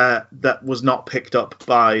that was not picked up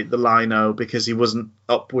by the lino because he wasn't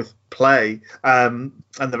up with play, and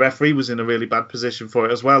the referee was in a really bad position for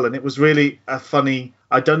it as well. And it was really a funny.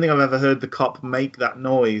 I don't think I've ever heard the Kop make that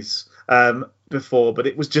noise before, but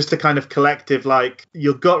it was just a kind of collective, like,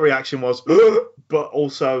 your gut reaction was but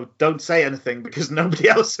also don't say anything because nobody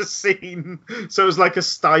else has seen. So it was like a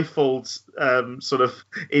stifled sort of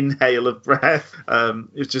inhale of breath.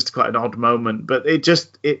 It was just quite an odd moment, but it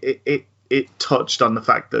touched on the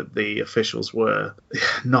fact that the officials were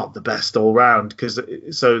not the best all round,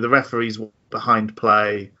 so the referees were behind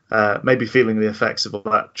play, maybe feeling the effects of all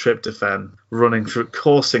that tryptophan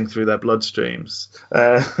coursing through their bloodstreams.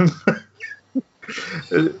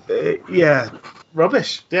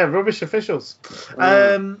 Rubbish officials.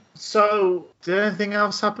 So did anything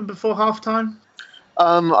else happen before halftime?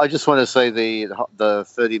 I just want to say the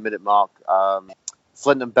 30-minute mark.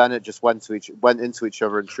 Flint and Bennett just went into each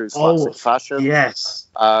other in true slapstick fashion. Yes.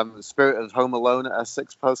 Spirit of Home Alone at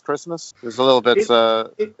Essex post Christmas. It was a little bit. It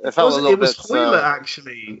was Hoylett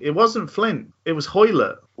actually. It wasn't Flint. It was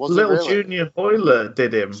Hoylett. Little Junior Hoylett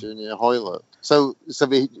did him. Junior Hoylett. So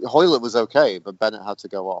Hoylett was okay, but Bennett had to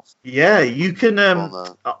go off. Yeah, you can.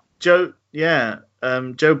 Joe. Yeah.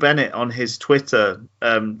 Joe Bennett on his Twitter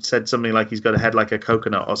said something like he's got a head like a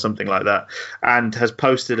coconut or something like that, and has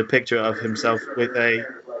posted a picture of himself with a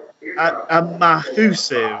massive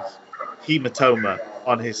hematoma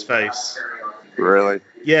on his face. Really?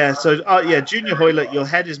 Yeah, so, Junior Hoylett, your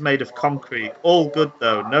head is made of concrete. All good,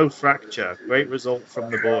 though. No fracture. Great result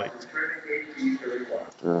from the boys.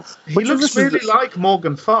 He looks really like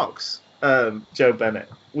Morgan Fox, Joe Bennett.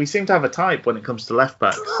 We seem to have a type when it comes to left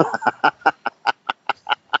backs.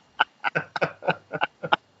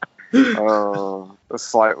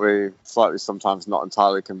 Slightly sometimes not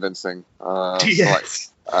entirely convincing.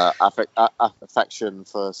 Yes. Affection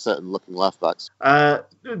for certain looking left backs.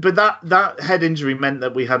 But that head injury meant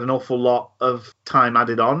that we had an awful lot of time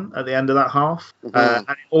added on at the end of that half. And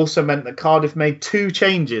it also meant that Cardiff made 2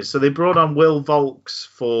 changes. So they brought on Will Volks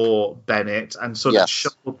for Bennett and sort of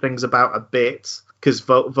shuffled things about a bit. Because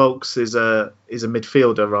Volks is a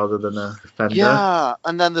midfielder rather than a defender. Yeah,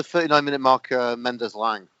 and then the 39-minute marker, Mendes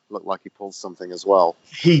Lang looked like he pulled something as well.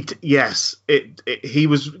 He was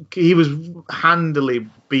handily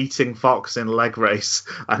beating Fox in leg race,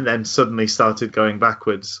 and then suddenly started going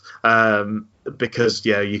backwards because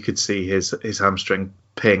you could see his hamstring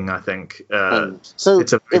ping. I think so.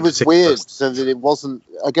 It was weird. So that it wasn't.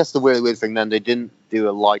 I guess the weird thing then, they didn't do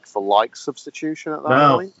a like for like substitution at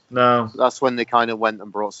that point. No, that's when they kind of went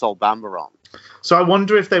and brought Sol Bamba on. So I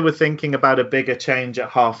wonder if they were thinking about a bigger change at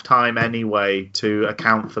half time anyway to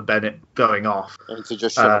account for Bennett going off. And to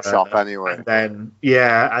just shut up shop anyway. And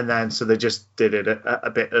then so they just did it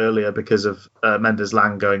a bit earlier because of Mendes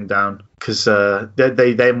Lang going down. Because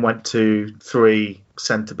they then went to 3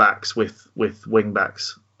 centre-backs with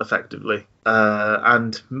wing-backs, effectively.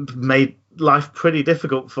 And made life pretty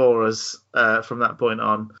difficult for us from that point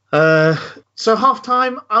on. So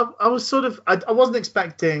half-time, I was sort of... I wasn't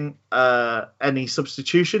expecting any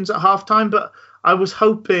substitutions at half-time, but I was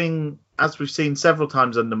hoping, as we've seen several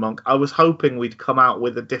times under Monk, I was hoping we'd come out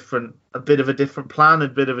with a bit of a different plan, a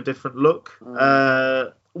bit of a different look.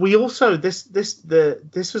 We also this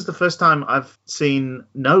was the first time I've seen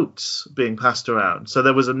notes being passed around. So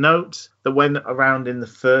there was a note that went around in the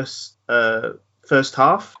first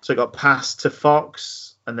half. So it got passed to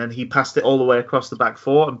Fox, and then he passed it all the way across the back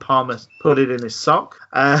 4, and Palmer put it in his sock.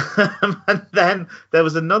 And then there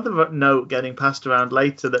was another note getting passed around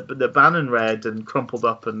later that Bannon read and crumpled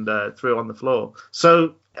up and threw on the floor.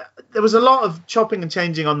 So there was a lot of chopping and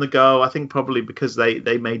changing on the go. I think probably because they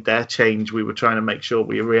made their change, we were trying to make sure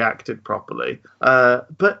we reacted properly.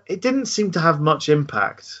 But it didn't seem to have much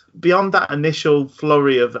impact. Beyond that initial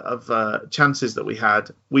flurry of chances that we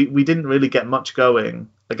had, we didn't really get much going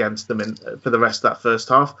against them for the rest of that first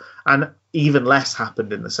half, and even less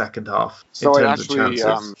happened in the second half. So I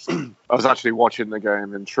was actually watching the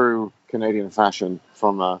game in true Canadian fashion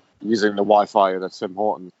from using the Wi-Fi at Tim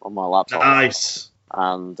Hortons on my laptop. Nice.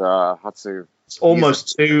 And had to... It's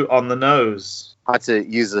almost 2 on the nose. I had to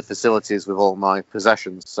use the facilities with all my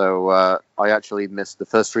possessions, so I actually missed the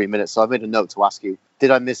first 3 minutes. So I made a note to ask you,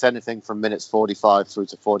 did I miss anything from minutes 45 through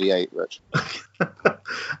to 48, Rich?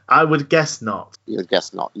 I would guess not. You would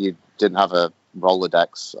guess not. You didn't have a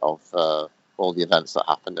Rolodex of all the events that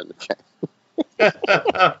happened in the game.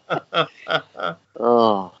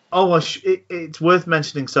 It's worth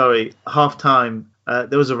mentioning, half-time,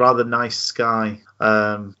 there was a rather nice sky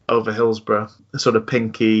over Hillsborough, a sort of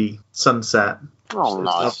pinky sunset. Oh,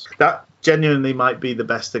 nice. That genuinely might be the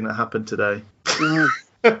best thing that happened today.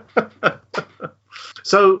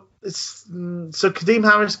 So Kadeem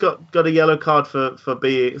Harris got a yellow card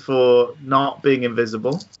for not being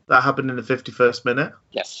invisible. That happened in the 51st minute.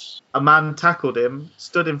 Yes. A man tackled him,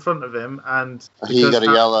 stood in front of him, and he got a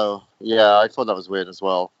yellow. Yeah, I thought that was weird as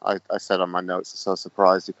well. I said on my notes, I'm so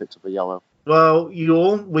surprised he picked up a yellow. Well, we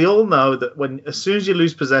all know that as soon as you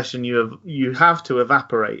lose possession, you have to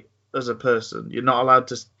evaporate as a person. You're not allowed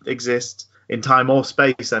to exist in time or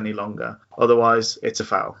space any longer. Otherwise, it's a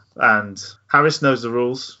foul. And Harris knows the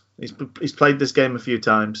rules. He's played this game a few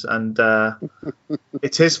times, and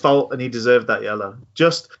it's his fault, and he deserved that yellow.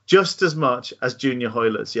 Just as much as Junior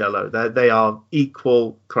Hoylett's yellow. They are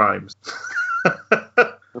equal crimes.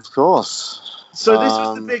 Of course. So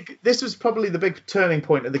this was probably the big turning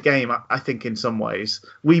point of the game, I think, in some ways.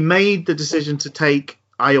 We made the decision to take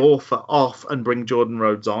Iorfa off and bring Jordan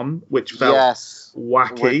Rhodes on, which felt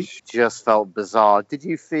wacky. Which just felt bizarre. Did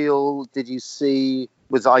you see,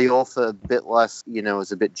 was Iorfa a bit less,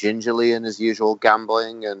 was a bit gingerly in his usual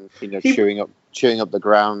gambling and, chewing up the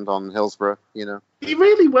ground on Hillsborough, He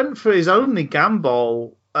really went for his only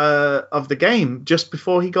gamble of the game just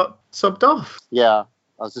before he got subbed off. Yeah.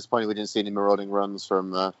 I was disappointed we didn't see any marauding runs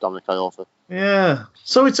from Dominic Iorfa. Yeah.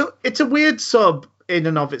 So it's a weird sub in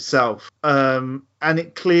and of itself. And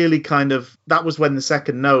it clearly that was when the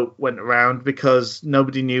second note went around because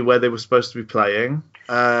nobody knew where they were supposed to be playing.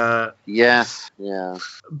 Yes. Yeah.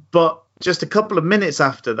 But just a couple of minutes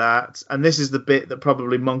after that, and this is the bit that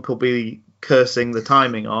probably Monk will be cursing the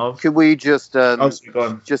timing of. Could we just Go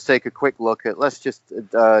on. just take a quick look at? Let's just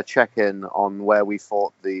check in on where we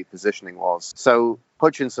thought the positioning was. So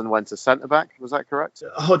Hutchinson went to centre back. Was that correct?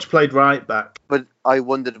 Hutch played right back. But I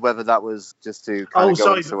wondered whether that was just to kind of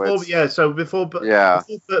go into it. Yeah. So before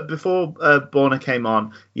Borna came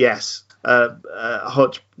on, yes,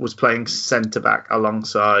 Hutch was playing centre back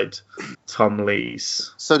alongside Tom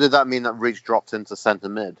Lees. So did that mean that Reach dropped into centre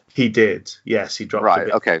mid? He did. Yes, he dropped. Right. A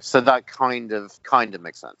bit. Okay. So that kind of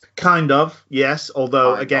makes sense. Kind of, yes.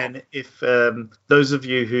 Although, again, if those of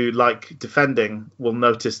you who like defending will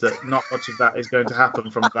notice that not much of that is going to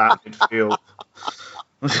happen from that midfield.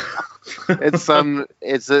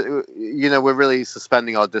 We're really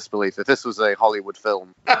suspending our disbelief. If this was a Hollywood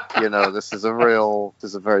film, this is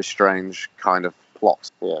a very strange kind of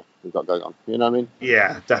plot here we've got going on. You know what I mean?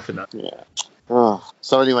 Yeah, definitely. Yeah. Oh.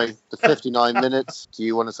 So anyway, the 59 minutes. Do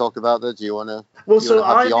you want to talk about that? Do you want to? Well, so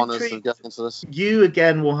have the honours of getting into this? You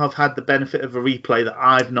again will have had the benefit of a replay that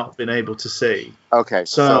I've not been able to see. Okay,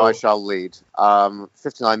 so I shall lead.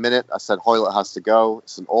 59 minute. I said Hoylett has to go.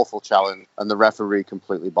 It's an awful challenge, and the referee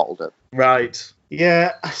completely bottled it. Right.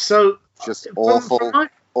 Yeah. So just awful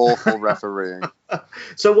refereeing.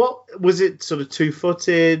 So what was it? Sort of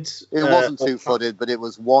 2-footed? It wasn't 2-footed, but it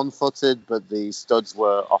was 1-footed. But the studs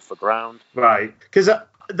were off the ground. Right, because I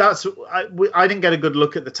didn't get a good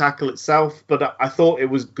look at the tackle itself, but I thought it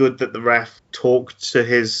was good that the ref talked to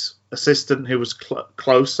his assistant who was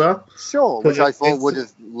closer. Sure, which I thought would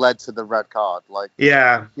have led to the red card.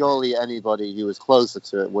 Surely anybody who was closer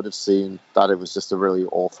to it would have seen that it was just a really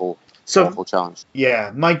awful challenge.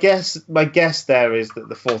 Yeah, my guess there is that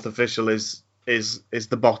the fourth official is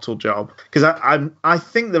the bottle job, because I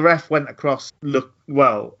think the ref went across not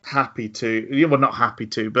happy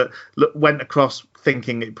to, but went across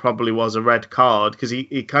thinking it probably was a red card, because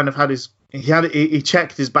he kind of he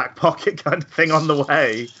checked his back pocket kind of thing on the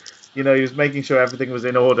way. He was making sure everything was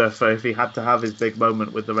in order for if he had to have his big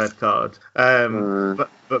moment with the red card.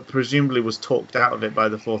 But presumably was talked out of it by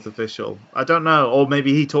the fourth official. I don't know, or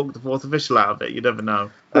maybe he talked the fourth official out of it. You never know.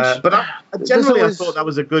 But I thought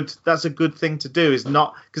that's a good thing to do. Is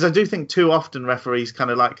not, because I do think too often referees kind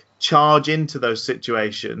of like charge into those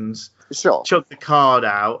situations. Sure. Chuck the card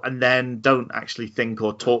out and then don't actually think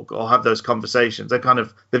or talk or have those conversations.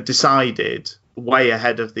 They've decided way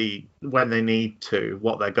ahead of when they need to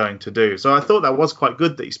what they're going to do. So I thought that was quite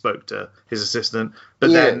good that he spoke to his assistant.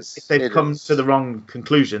 But if they've come to the wrong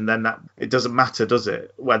conclusion, then it doesn't matter, does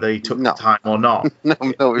it? Whether he took the time or not.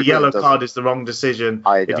 The yellow card is the wrong decision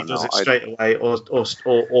if he does it straight away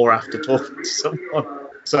or after talking to someone.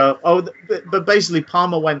 So but basically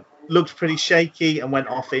Palmer looked pretty shaky and went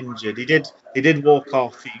off injured. He did walk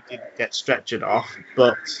off. He did get stretchered off,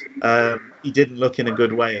 but he didn't look in a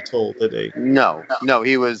good way at all, did he? No.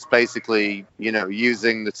 He was basically,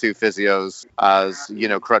 using the two physios as,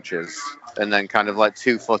 crutches, and then kind of like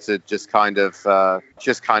 2-footed, just kind of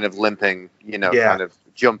limping, kind of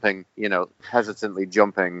jumping, hesitantly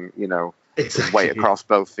jumping, Exactly. Weight across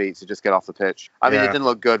both feet to just get off the pitch. I mean, it didn't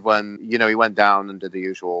look good when, he went down and did the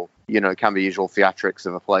usual, it can be usual theatrics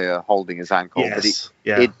of a player holding his ankle. Yes.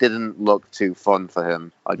 But it didn't look too fun for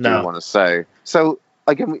him, I do want to say. So,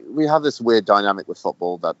 again, we have this weird dynamic with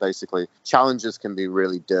football that basically challenges can be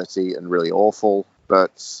really dirty and really awful.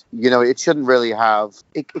 But, it shouldn't really have...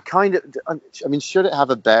 should it have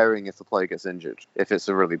a bearing if the player gets injured, if it's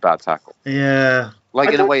a really bad tackle? Yeah.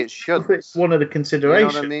 In a way, it should. It's one of the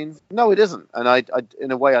considerations. You know what I mean? No, it isn't. And I,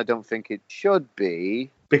 in a way, I don't think it should be.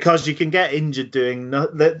 Because you can get injured doing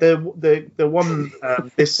the one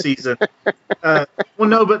this season. The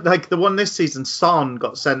one this season, Son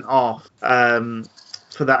got sent off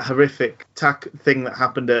for that horrific thing that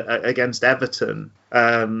happened against Everton.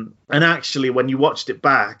 And actually, when you watched it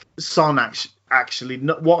back, Son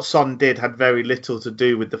what Son did had very little to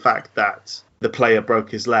do with the fact that the player broke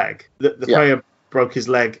his leg. The player broke his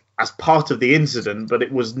leg as part of the incident, but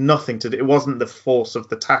it was nothing to do. It wasn't the force of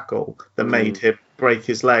the tackle that made him break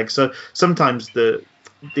his leg. So sometimes the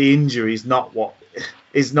injury is not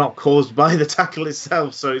caused by the tackle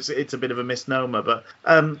itself. So it's a bit of a misnomer. But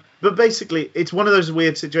basically, it's one of those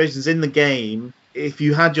weird situations in the game. If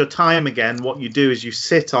you had your time again, what you do is you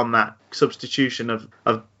sit on that substitution of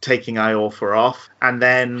taking Iorfa off, and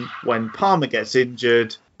then when Palmer gets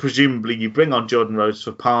injured, presumably you bring on Jordan Rhodes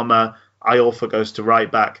for Palmer. Iorfa goes to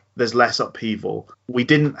right back. There's less upheaval. We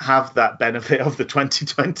didn't have that benefit of the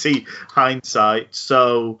 2020 hindsight.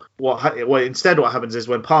 So instead what happens is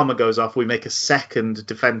when Palmer goes off, we make a second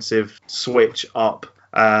defensive switch up.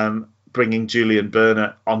 bringing Julian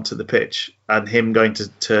Bernat onto the pitch and him going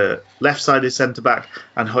to left-sided centre-back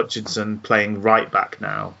and Hutchinson playing right-back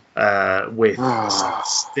now with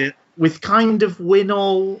kind of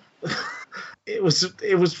Winnall. It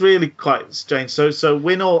was really quite strange. So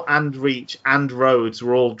Winnall and Reach and Rhodes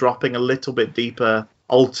were all dropping a little bit deeper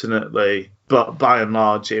alternately, but by and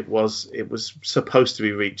large it was supposed to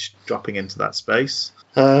be Reach dropping into that space.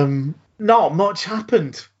 Not much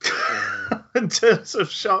happened in terms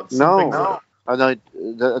of shots. No. And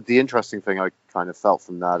the interesting thing I kind of felt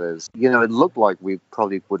from that is, it looked like we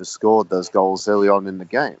probably would have scored those goals early on in the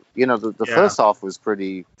game. The first half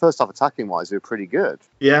attacking wise, we were pretty good.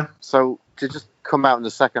 Yeah. So to just come out in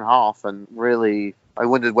the second half and really, I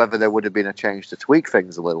wondered whether there would have been a change to tweak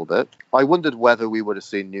things a little bit. I wondered whether we would have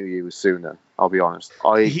seen Nuhiu sooner, I'll be honest.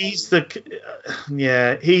 He's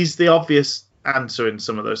the obvious answer in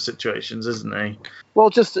some of those situations, isn't he?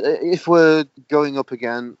 Well, just if we're going up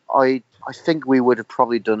again, I think we would have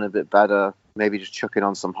probably done a bit better, maybe just chucking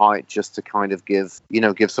on some height just to kind of give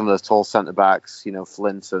some of those tall centre-backs,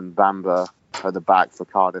 Flint and Bamba at the back for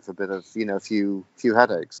Cardiff a bit of, a few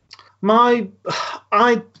headaches. I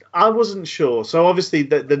wasn't sure. So obviously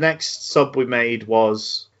the next sub we made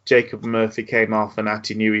was Jacob Murphy came off and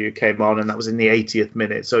Atdhe Nuhiu came on, and that was in the 80th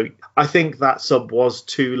minute. So I think that sub was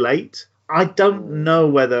too late. I don't know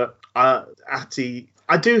whether Atty.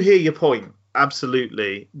 I do hear your point,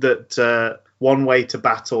 absolutely, that one way to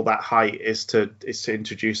battle that height is to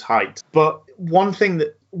introduce height. But one thing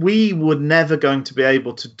that we were never going to be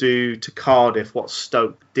able to do to Cardiff what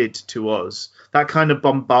Stoke did to us, that kind of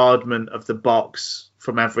bombardment of the box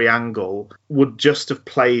from every angle, would just have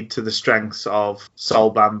played to the strengths of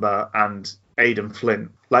Sol Bamba and Aidan Flint.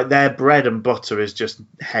 Like, their bread and butter is just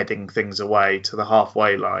heading things away to the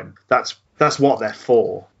halfway line. That's what they're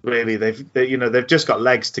for, really. They've just got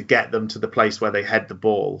legs to get them to the place where they head the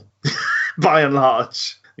ball. By and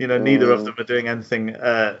large, neither of them are doing anything,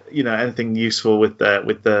 anything useful with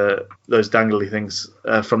those dangly things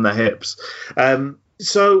from their hips.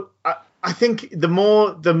 So I think the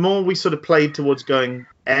more we sort of played towards going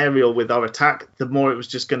aerial with our attack, the more it was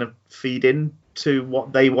just going to feed in to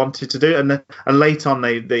what they wanted to do. And late on,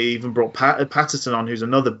 they even brought Patterson on, who's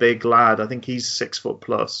another big lad. I think he's 6 foot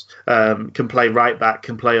plus, can play right back,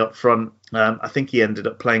 can play up front. I think he ended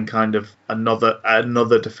up playing kind of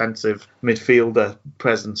another defensive midfielder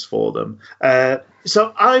presence for them.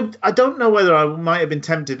 So I don't know whether I might have been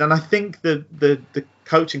tempted, and I think the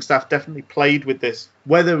coaching staff definitely played with this.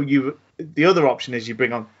 The other option is you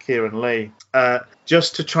bring on Kieran Lee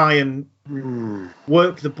just to try and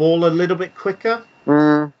work the ball a little bit quicker.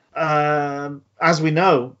 As we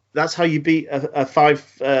know, that's how you beat a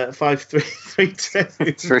 5-3-2.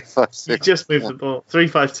 3-5-6. You just move the ball.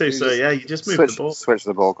 3-5-2. So yeah, you just move the ball. Switch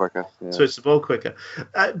the ball quicker. Yeah. Switch the ball quicker.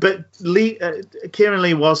 But Kieran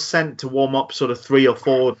Lee was sent to warm up sort of 3 or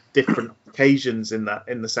 4 different occasions in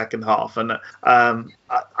the second half, and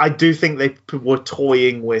I do think they were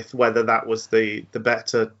toying with whether that was the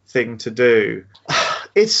better thing to do.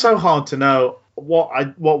 It's so hard to know.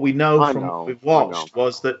 What we know from what we've watched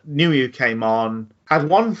was that Nuhiu came on, had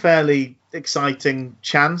one fairly exciting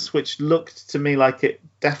chance, which looked to me like it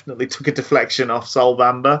definitely took a deflection off Sol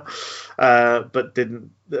Bamba, but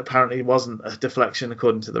didn't. Apparently wasn't a deflection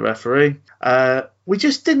according to the referee. We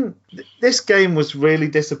just didn't. This game was really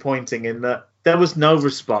disappointing in that there was no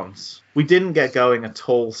response. We didn't get going at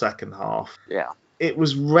all second half. Yeah. It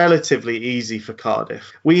was relatively easy for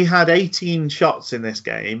Cardiff. We had 18 shots in this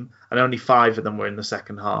game, and only 5 of them were in the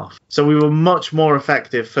second half. So we were much more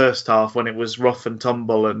effective first half when it was rough and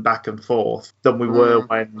tumble and back and forth than we were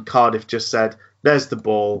when Cardiff just said, there's the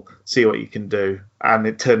ball, see what you can do. And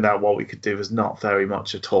it turned out what we could do was not very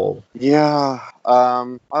much at all. Yeah.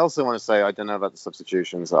 I also want to say, I don't know about the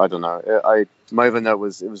substitutions. I don't know. My other note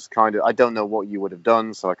was, it was kind of, I don't know what you would have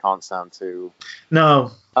done, so I can't sound too...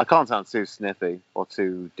 No. I can't sound too snippy or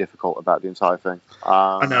too difficult about the entire thing.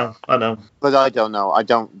 I know. But I don't know.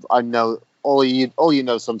 I know... All you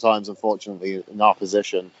know sometimes, unfortunately, in our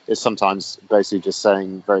position, is sometimes basically just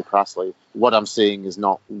saying very crassly, what I'm seeing is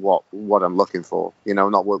not what I'm looking for.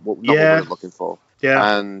 Not what I'm looking for.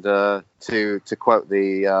 Yeah. And to quote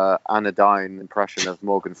the anodyne impression of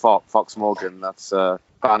Morgan Fox Morgan, that's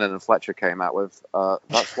Bannon and Fletcher came out with.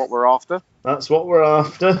 That's what we're after. That's what we're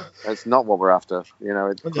after. It's not what we're after. You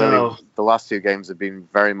know, clearly the last two games have been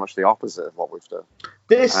very much the opposite of what we've done.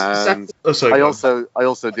 I also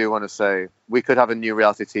do want to say we could have a new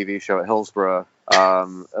reality TV show at Hillsborough. A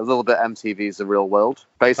little bit MTV's The Real World.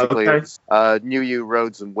 Basically, it's New You,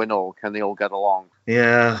 Rhodes, and Winnall. Can they all get along?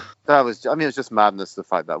 Yeah. It's just madness, the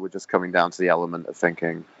fact that we're just coming down to the element of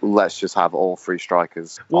thinking, let's just have all three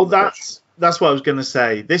strikers. Well, that's what I was going to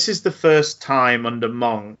say. This is the first time under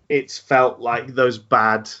Monk it's felt like those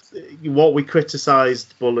what we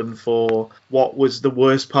criticised Bullen for, what was the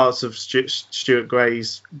worst parts of Stuart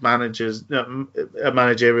Gray's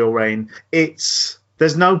managerial reign.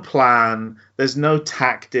 There's no plan, there's no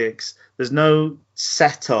tactics, there's no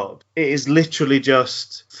setup. It is literally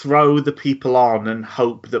just throw the people on and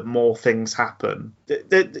hope that more things happen.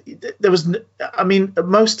 There was,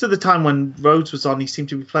 most of the time when Rhodes was on, he seemed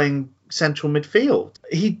to be playing central midfield.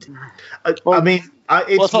 It's really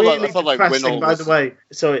depressing, by the way.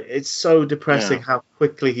 So it's so depressing how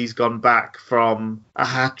quickly he's gone back from a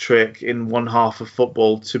hat trick in one half of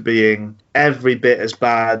football to being every bit as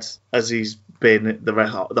bad as he's been the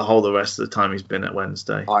rest of the time he's been at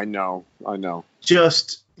Wednesday. I know.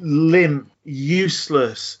 Just limp,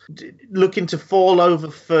 useless, looking to fall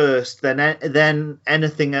over first, then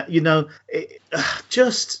anything.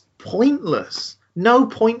 Just pointless. No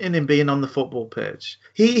point in him being on the football pitch.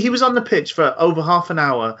 He was on the pitch for over half an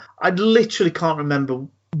hour. I literally can't remember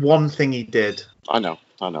one thing he did. I know.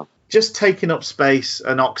 Just taking up space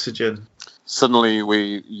and oxygen. Suddenly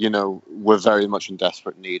we're very much in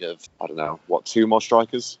desperate need of, two more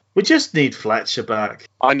strikers? We just need Fletcher back.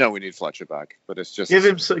 I know we need Fletcher back, but it's just...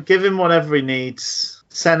 Give him whatever he needs.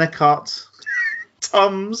 Senecott,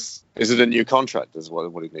 Tums. Is it a new contract is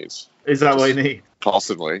what he needs? Is that what he needs?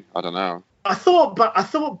 Possibly. I don't know. I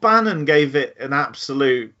thought Bannon gave it an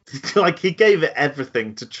absolute, he gave it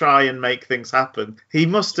everything to try and make things happen. He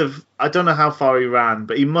must have, I don't know how far he ran,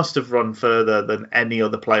 but he must have run further than any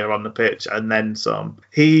other player on the pitch and then some.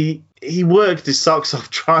 He worked his socks off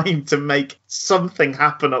trying to make something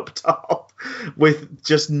happen up top with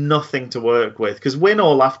just nothing to work with. Because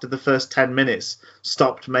Winnall, after the first 10 minutes,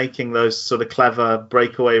 stopped making those sort of clever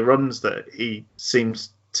breakaway runs that he seems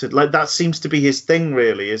to like. That seems to be his thing,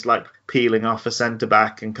 really, is like peeling off a centre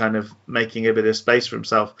back and kind of making a bit of space for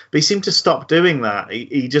himself. But he seemed to stop doing that.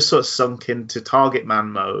 He just sort of sunk into target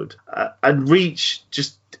man mode. And Reach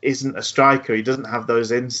just isn't a striker. He doesn't have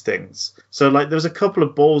those instincts. So there was a couple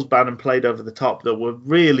of balls Bannon played over the top that were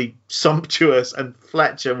really sumptuous, and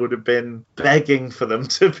Fletcher would have been begging for them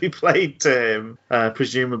to be played to him,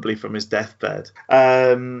 presumably from his deathbed.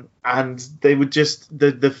 And they would just,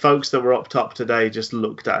 the folks that were up top today just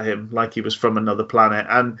looked at him like he was from another planet.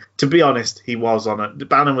 And to be honest,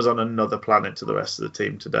 Bannon was on another planet to the rest of the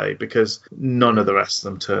team today, because none of the rest of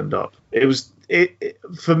them turned up.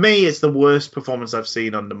 For me, it's the worst performance I've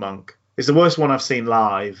seen under Monk. It's the worst one I've seen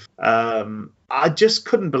live. I just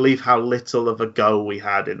couldn't believe how little of a go we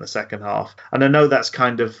had in the second half. And I know that's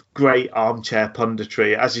kind of great armchair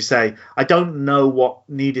punditry. As you say, I don't know what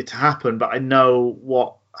needed to happen, but I know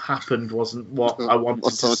what happened wasn't what I wanted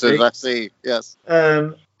to see. Yes.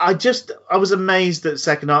 I was amazed at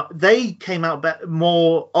second half. They came out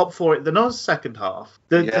more up for it than us second half.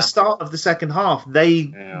 The start of the second half,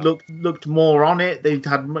 they looked more on it. They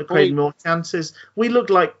had created more chances. We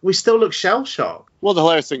still look shell shocked. Well, the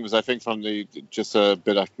hilarious thing was, I think, from just a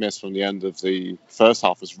bit I missed from the end of the first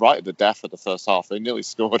half, was right at the death of the first half. They nearly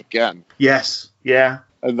scored again. Yes, yeah.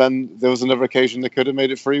 And then there was another occasion they could have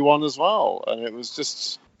made it 3-1 as well. And it was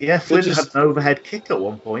just... Yeah, Flynn had an overhead kick at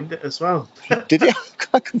one point as well. Did he?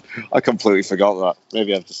 I completely forgot that.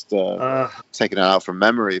 Maybe I've just taken it out from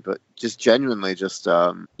memory, but just genuinely they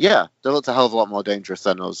looked a hell of a lot more dangerous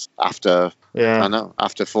than us after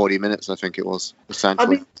 40 minutes, I think it was, essentially. I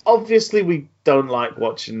mean, obviously we don't like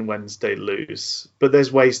watching Wednesday lose, but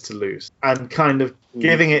there's ways to lose. And kind of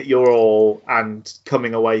giving it your all and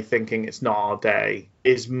coming away thinking it's not our day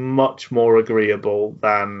is much more agreeable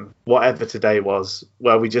than whatever today was,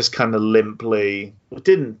 where we just kind of limply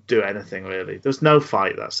didn't do anything really. There was no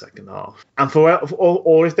fight that second half, and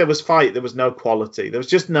or if there was fight, there was no quality. There's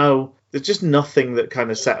just nothing that kind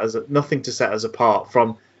of nothing to set us apart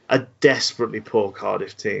from a desperately poor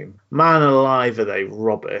Cardiff team. Man alive, are they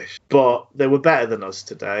rubbish? But they were better than us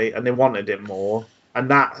today, and they wanted it more. And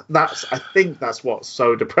I think that's what's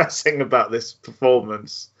so depressing about this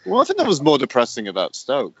performance. Well, I think that was more depressing about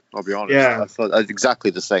Stoke, I'll be honest. Yeah. I thought exactly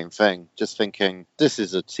the same thing. Just thinking, this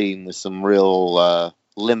is a team with some real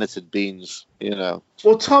limited beans,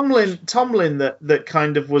 Well, Tomlin, that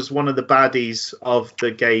kind of was one of the baddies of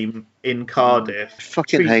the game in Cardiff.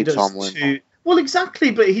 Fucking hate Tomlin. Well,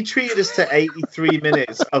 exactly, but he treated us to 83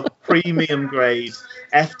 minutes of premium grade,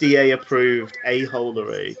 FDA approved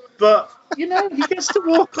a-holery. But, he gets to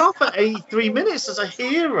walk off at 83 minutes as a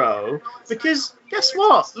hero because guess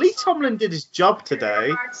what? Lee Tomlin did his job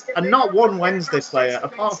today, and not one Wednesday player,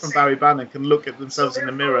 apart from Barry Bannon, can look at themselves in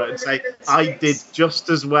the mirror and say, I did just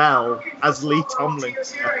as well as Lee Tomlin.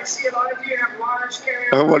 I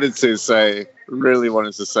really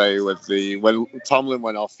wanted to say when Tomlin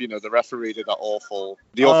went off, the referee did that awful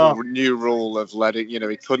new rule of letting,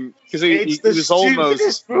 he couldn't, because he was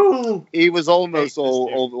almost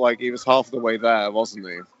he was half the way there, wasn't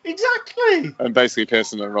he? Exactly. And basically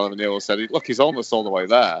Pearson and Ron O'Neill said, look, he's almost all the way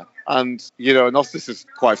there. And, and also this is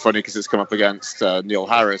quite funny because it's come up against Neil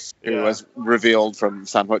Harris, who has revealed from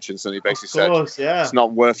Sam Hutchinson. He basically said, it's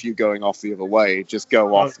not worth you going off the other way. Just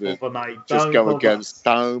go off against.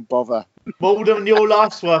 Don't bother. More than your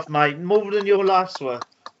life's worth, mate. More than your life's worth.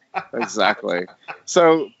 Exactly.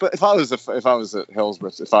 So, but if I was at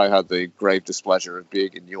Hillsborough, if I had the grave displeasure of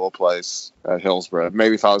being in your place at Hillsborough,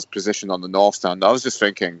 maybe if I was positioned on the north stand, I was just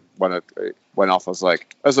thinking when it went off, I was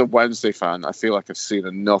like, as a Wednesday fan, I feel like I've seen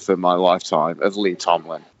enough in my lifetime of Lee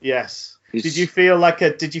Tomlin. Yes. Did you feel like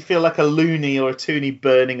a loony or a toonie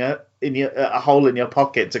burning a hole in your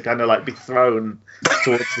pocket to kind of like be thrown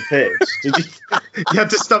towards the pitch? You had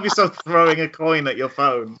to stop yourself throwing a coin at your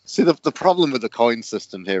phone? See, the problem with the coin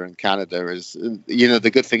system here in Canada is,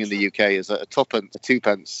 the good thing in the UK is that a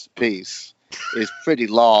 2p piece is pretty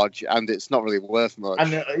large and it's not really worth much.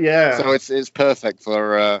 And, so it's perfect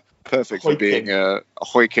for being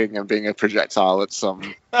hoiking and being a projectile at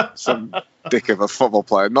some dick of a football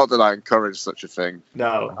player. Not that I encourage such a thing.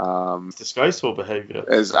 No, it's disgraceful behaviour.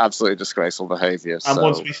 It's absolutely disgraceful behaviour. And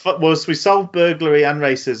once we solve burglary and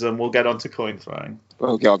racism, we'll get on to coin throwing.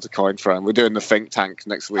 We'll get on to coin throwing. We're doing the think tank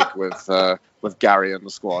next week with Gary and the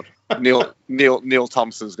squad. Neil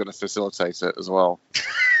Thompson's going to facilitate it as well.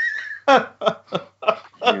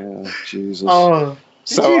 Yeah, Jesus. Oh.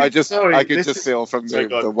 So I could just feel from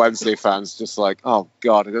the Wednesday fans just like, oh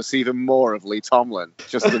God, I see even more of Lee Tomlin,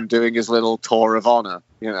 just him doing his little tour of honour,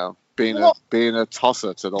 being a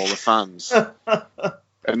tosser to all the fans,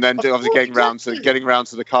 and then obviously getting round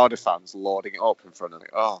to the Cardiff fans, lording it up in front of me.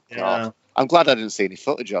 Oh God. Yeah. I'm glad I didn't see any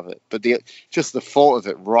footage of it, but just the thought of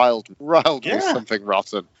it riled me something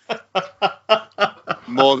rotten.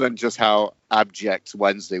 More than just how abject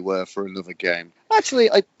Wednesday were for another game. Actually,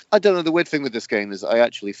 I don't know. The weird thing with this game is I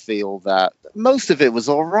actually feel that most of it was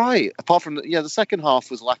all right. Apart from the second half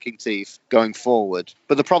was lacking teeth going forward.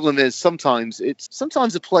 But the problem is sometimes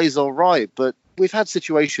it plays all right, but we've had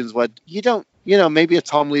situations where you don't, maybe a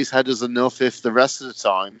Tom Lee's head is enough if the rest of the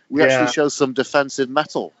time we actually show some defensive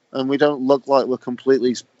mettle and we don't look like we're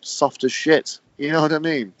completely soft as shit. You know what I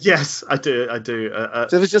mean? Yes, I do.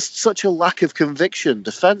 So there's just such a lack of conviction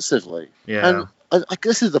defensively. Yeah. And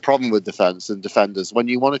this is the problem with defense and defenders. When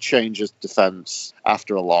you want to change a defense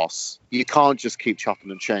after a loss, you can't just keep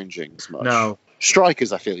chopping and changing as much. No.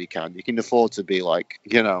 Strikers, I feel you can. You can afford to be like,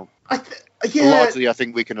 largely I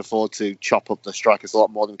think we can afford to chop up the strikers a lot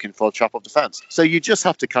more than we can afford to chop up defense. So you just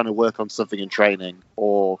have to kind of work on something in training,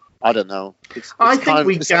 or I don't know. It's kind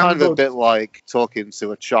of a bit like talking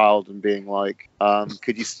to a child and being like,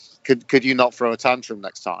 could you not throw a tantrum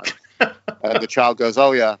next time? And the child goes,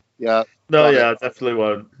 oh yeah. No, I definitely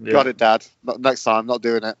won't. Yeah. Got it, Dad. Next time, not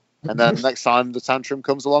doing it. And then next time the tantrum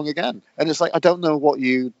comes along again. And it's like, I don't know what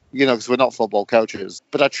because we're not football coaches,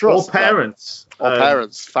 but I trust. Or parents.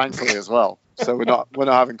 Parents, thankfully, as well. So we're not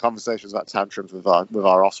having conversations about tantrums with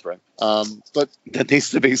our offspring. But there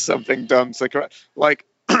needs to be something done to correct. Like,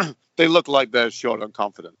 they look like they're short on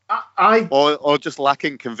confidence. Or just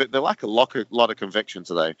lacking they lack a lot of conviction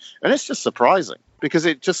today. And it's just surprising because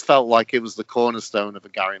it just felt like it was the cornerstone of a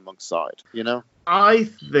Gary Monk side, I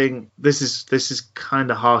think this is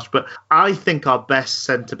kind of harsh, but I think our best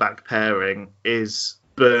centre-back pairing is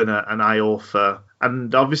Burner and Iorfa.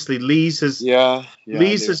 And obviously Lees has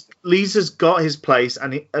got his place,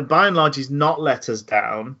 and by and large he's not let us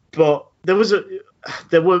down. But there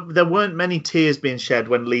weren't many tears being shed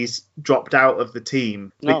when Lees dropped out of the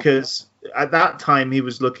team because at that time he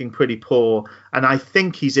was looking pretty poor, and I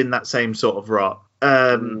think he's in that same sort of rot.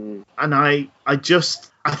 And I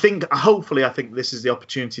I think hopefully this is the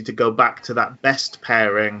opportunity to go back to that best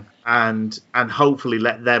pairing and hopefully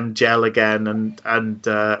let them gel again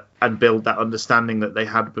and build that understanding that they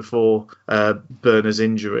had before Burner's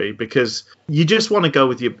injury, because you just want to go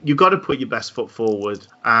with you got to put your best foot forward.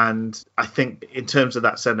 And I think in terms of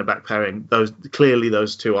that centre back pairing, those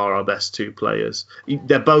two are our best two players.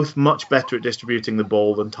 They're both much better at distributing the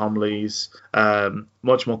ball than Tom Lees,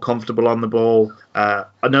 much more comfortable on the ball. I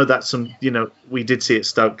know that we did see at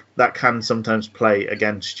Stoke that can sometimes play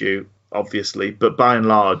against you, obviously, but by and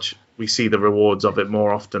large we see the rewards of it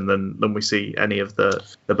more often than we see any of the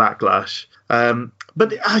backlash.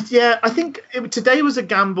 I think today was a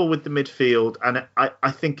gamble with the midfield, and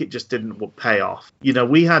I think it just didn't pay off.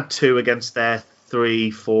 We had 2 against their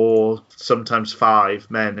 3, 4, sometimes 5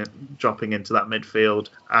 men dropping into that midfield,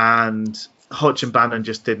 and Hutch and Bannon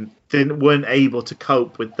just weren't able to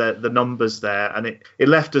cope with the numbers there, and it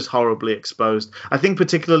left us horribly exposed. I think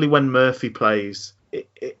particularly when Murphy plays,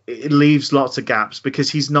 it leaves lots of gaps because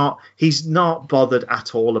he's not bothered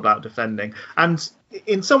at all about defending, and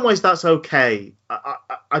in some ways that's okay.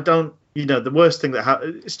 I don't, the worst thing that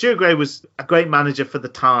happened. Stuart Gray was a great manager for the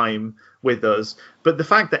time with us, but the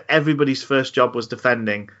fact that everybody's first job was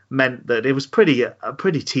defending meant that it was a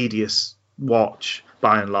pretty tedious watch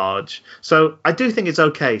by and large. So I do think it's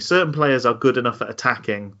okay. Certain players are good enough at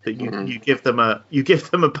attacking that you give them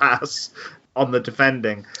a pass on the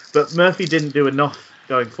defending, but Murphy didn't do enough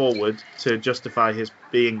going forward to justify his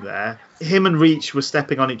being there. Him and Reach were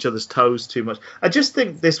stepping on each other's toes too much. I just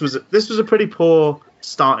think this was a pretty poor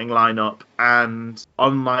starting lineup, and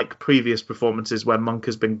unlike previous performances where Monk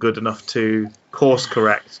has been good enough to course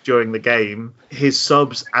correct during the game, his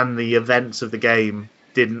subs and the events of the game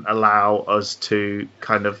didn't allow us to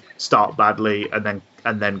kind of start badly and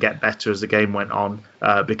then get better as the game went on,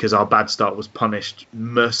 because our bad start was punished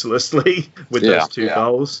mercilessly with those two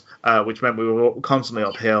goals, which meant we were constantly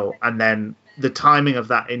uphill. And then the timing of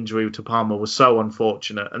that injury to Palmer was so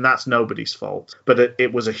unfortunate, and that's nobody's fault. But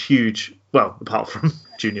it was a huge, well, apart from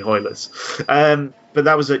Junior Hoylett. But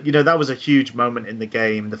that was a huge moment in the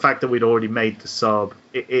game. The fact that we'd already made the sub,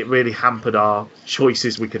 it really hampered our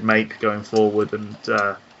choices we could make going forward, and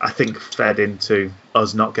I think fed into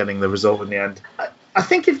us not getting the result in the end. I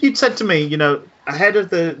think if you'd said to me, ahead of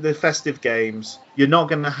the festive games, you're not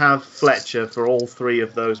going to have Fletcher for all 3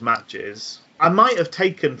 of those matches, I might have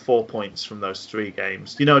taken 4 points from those 3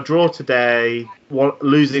 games. A draw today,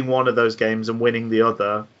 losing one of those games and winning the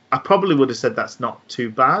other, I probably would have said that's not too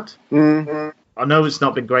bad. Mm-hmm. I know it's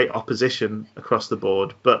not been great opposition across the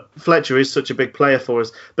board, but Fletcher is such a big player for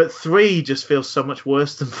us. But 3 just feels so much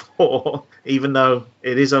worse than 4, even though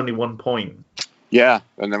it is only 1 point. Yeah,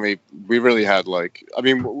 and then we really had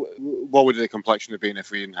what would the complexion have been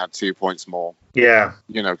if we didn't had 2 points more? Yeah.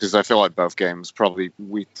 Because I feel like both games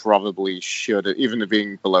we probably should have, even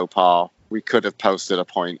being below par, we could have posted a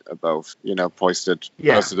point at both, posted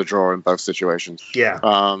a draw in both situations. Yeah.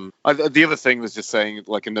 The other thing was just saying,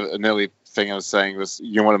 like an early thing I was saying was,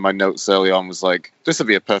 one of my notes early on was like, this would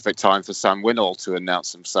be a perfect time for Sam Winnall to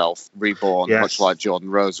announce himself reborn, much like Jordan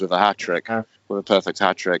Rose with a hat-trick. With a perfect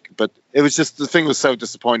hat-trick. But it was just, the thing was so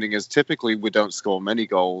disappointing is typically we don't score many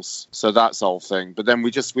goals, so that's the whole thing. But then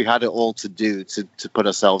we had it all to do to put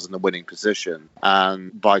ourselves in the winning position,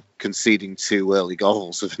 and by conceding 2 early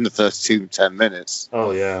goals within the first 10 minutes.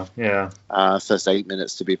 Oh yeah. First 8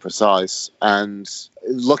 minutes to be precise. And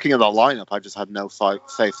looking at the lineup, I just had no faith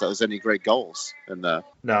that there was any great goals in there.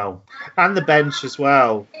 No. And the bench as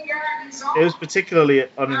well. It was particularly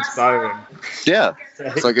uninspiring. Yeah.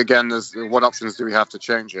 It's like, again, what options do we have to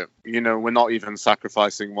change it? We're not even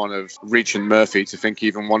sacrificing one of Reach and Murphy to think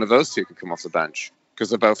even one of those 2 could come off the bench, because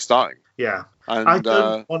they're both starting. Yeah. And I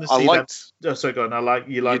don't want to see them. Oh, sorry, go on. I like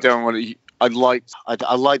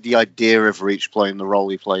the idea of Reach playing the role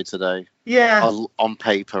he played today. Yeah. On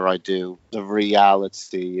paper, I do. The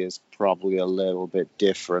reality is probably a little bit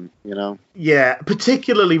different, Yeah,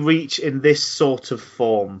 particularly Reach in this sort of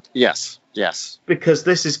form. Yes. Because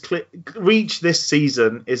this is Reach this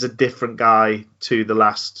season is a different guy to the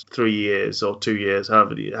last 3 years or 2 years,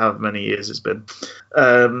 however many years it's been.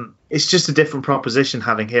 It's just a different proposition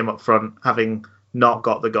having him up front, having not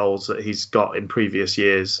got the goals that he's got in previous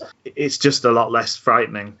years. It's just a lot less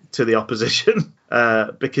frightening to the opposition,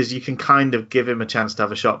 because you can kind of give him a chance to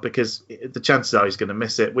have a shot, because the chances are he's going to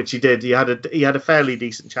miss it, which he did. He had a fairly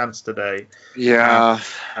decent chance today. Yeah.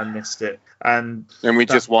 And missed it. And we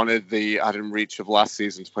just wanted the Adam Reach of last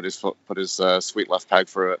season to put his sweet left peg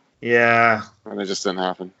through it. Yeah. And it just didn't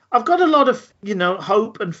happen. I've got a lot of,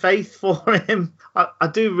 hope and faith for him. I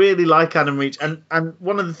do really like Adam Reach. And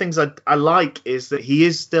one of the things I like is that he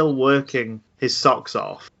is still working his socks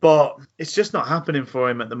off. But it's just not happening for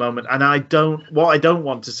him at the moment. And I don't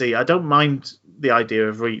want to see, I don't mind the idea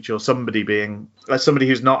of Reach or somebody being, somebody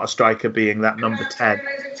who's not a striker being that number 10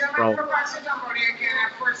 role.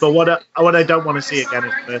 But what I don't want to see again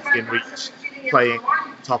is Murphy and Reach playing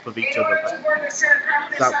on top of each other.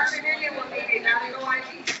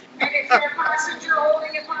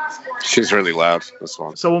 She's really loud, this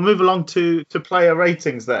one. So we'll move along to player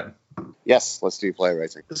ratings then. Yes, let's do player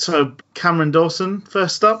rating. So Cameron Dawson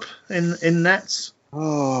first up in nets.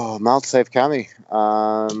 Oh, mild save Cammy.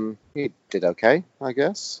 He did okay, I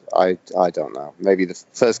guess. I don't know. Maybe the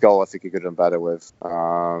first goal I think he could have done better with.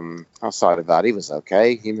 Outside of that, he was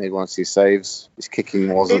okay. He made 1 or 2 saves. His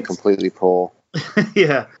kicking wasn't completely poor.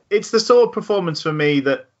 Yeah, it's the sort of performance for me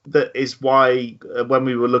that is why when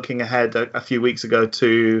we were looking ahead a few weeks ago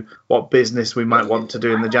to what business we might want to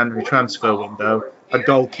do in the January transfer window, a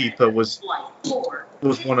goalkeeper was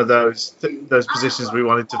one of those positions we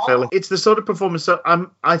wanted to fill. It's the sort of performance. So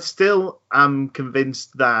I still am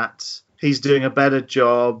convinced that he's doing a better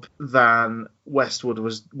job than Westwood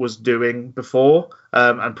was doing before,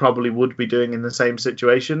 and probably would be doing in the same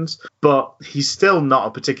situations. But he's still not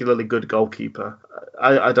a particularly good goalkeeper.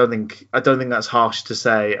 I don't think that's harsh to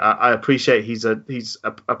say. I appreciate he's an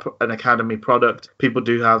academy product. People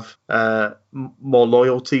do have more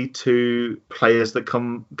loyalty to players that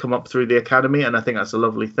come up through the academy, and I think that's a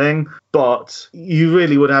lovely thing. But you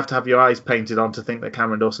really would have to have your eyes painted on to think that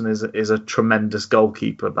Cameron Dawson is a tremendous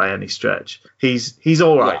goalkeeper by any stretch. He's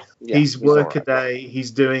all right. Yeah, he's work a day. He's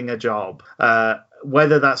doing a job.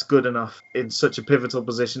 Whether that's good enough in such a pivotal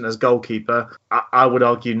position as goalkeeper, I would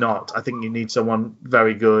argue not. I think you need someone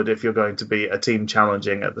very good if you're going to be a team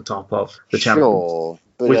challenging at the top of the champions. Sure,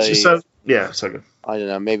 so good. I don't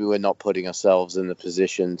know. Maybe we're not putting ourselves in the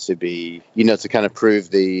position to be, to kind of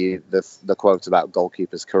prove the quote about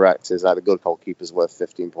goalkeepers correct, is that a good goalkeeper's worth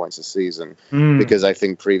 15 points a season. Because I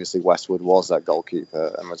think previously Westwood was that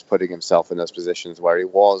goalkeeper and was putting himself in those positions where he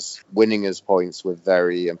was winning his points with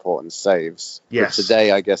very important saves. Yes. But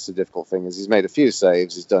today, I guess the difficult thing is he's made a few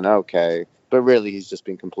saves, he's done okay, but really he's just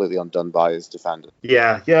been completely undone by his defender.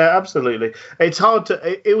 Yeah, absolutely. It's hard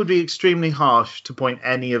it would be extremely harsh to point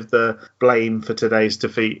any of the blame for today's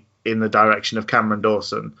defeat in the direction of Cameron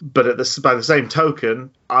Dawson. But by the same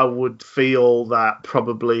token, I would feel that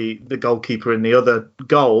probably the goalkeeper in the other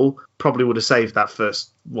goal probably would have saved that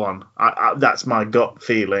first one. That's my gut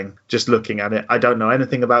feeling, just looking at it. I don't know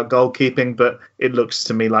anything about goalkeeping, but it looks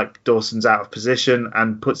to me like Dawson's out of position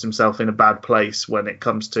and puts himself in a bad place when it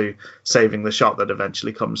comes to saving the shot that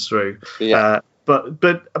eventually comes through. Yeah. But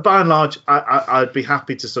by and large, I'd be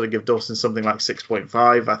happy to sort of give Dawson something like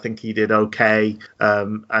 6.5. I think he did okay.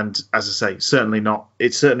 And as I say, it's certainly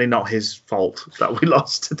not his fault that we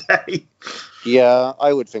lost today. Yeah,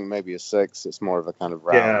 I would think maybe a 6. It's more of a kind of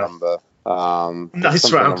round number.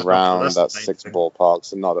 Nice round around that 6 ballpark,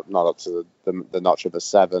 so not up to the notch of a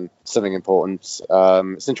 7. Something important. It's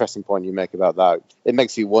an interesting point you make about that. It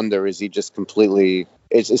makes you wonder: is he just completely?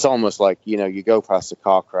 It's almost like you go past a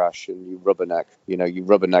car crash and you rubberneck. You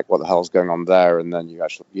rubberneck what the hell's going on there, and then you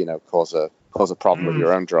actually cause a problem with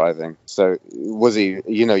your own driving. So was he?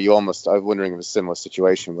 You almost. I'm wondering if a similar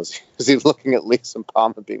situation was he looking at Lees and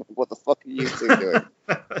Palmer being like, "What the fuck are you two doing?"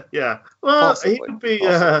 Yeah. Well, he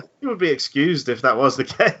would be excused if that was the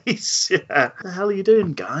case. Yeah. What the hell are you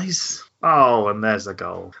doing, guys? Oh, and there's a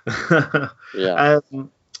goal. Yeah.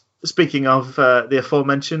 Speaking of the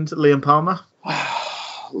aforementioned Liam Palmer.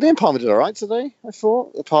 Liam Palmer did all right today, I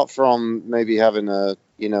thought, apart from maybe having a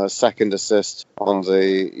second assist on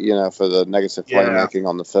the for the negative playmaking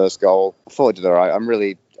on the first goal. I thought he did all right. I'm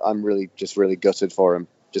really just really gutted for him,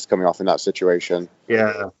 just coming off in that situation.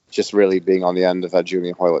 Yeah. Just really being on the end of that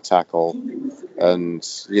Julian Hoylett tackle, and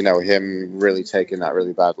him really taking that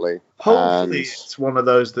really badly. Hopefully it's one of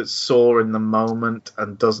those that's sore in the moment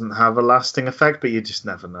and doesn't have a lasting effect, but you just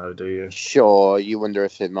never know, do you? Sure, you wonder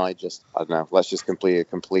if it might just, I don't know, let's just complete a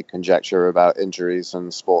complete conjecture about injuries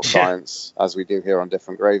and sports science, as we do here on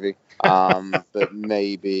Different Gravy. But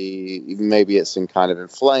maybe it's in kind of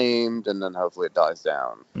inflamed, and then hopefully it dies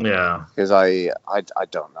down. Yeah. Because I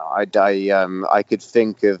don't know. I could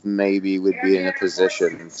think of maybe we'd be in a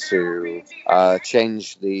position to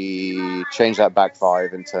change that back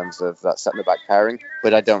five in terms of that centre back pairing,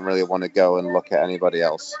 but I don't really want to go and look at anybody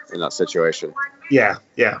else in that situation. Yeah,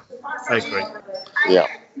 I agree. Yeah.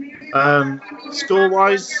 Score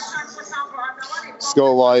wise,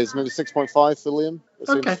 maybe 6.5 for Liam.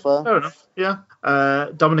 Okay, fair enough.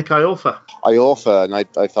 Dominic Iorfa. And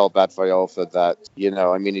I felt bad for Iorfa that,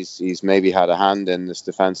 I mean, he's maybe had a hand in this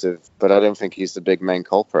defensive, but I don't think he's the big main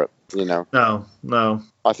culprit, No.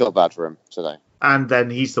 I feel bad for him today. And then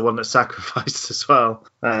he's the one that sacrificed as well.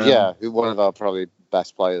 One of our probably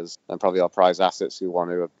best players and probably our prize assets who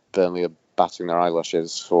Burnley are batting their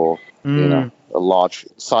eyelashes for, a large,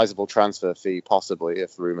 sizable transfer fee, possibly,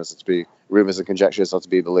 if rumours and conjectures are to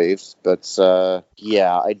be believed. But I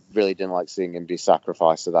really didn't like seeing him be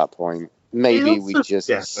sacrificed at that point. Maybe we just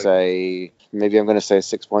say, maybe I'm going to say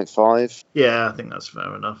 6.5. Yeah, I think that's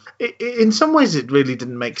fair enough. In some ways, it really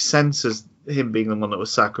didn't make sense as him being the one that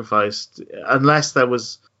was sacrificed, unless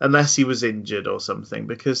he was injured or something,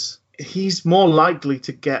 because he's more likely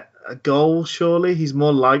to get a goal. Surely he's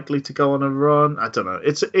more likely to go on a run. I don't know.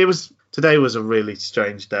 Today was a really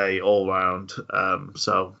strange day all round.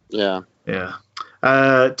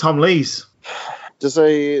 Tom Lees. Does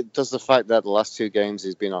the fact that the last 2 games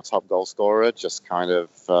he's been our top goal scorer just kind of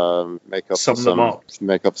make up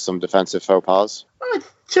some defensive faux pas?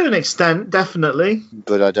 To an extent, definitely.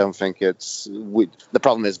 But I don't think the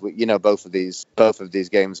problem is, both of these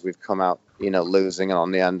games we've come out, losing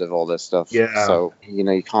on the end of all this stuff. Yeah. So,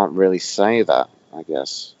 you can't really say that, I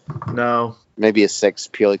guess. No. Maybe a 6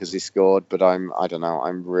 purely because he scored, but I don't know.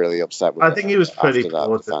 I'm really upset with I think he was pretty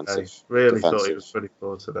poor today. Thought he was pretty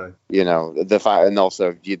poor today. The fact, and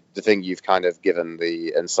also the thing you've kind of given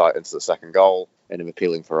the insight into the second goal and him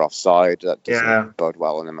appealing for offside, that doesn't bode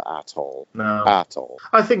well in him at all. No. At all.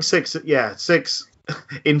 I think 6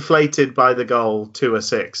 inflated by the goal to a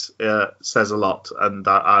 6 says a lot, and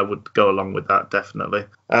I would go along with that, definitely.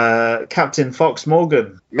 Captain Fox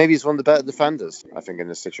Morgan. Maybe he's one of the better defenders, I think, in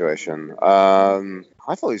this situation.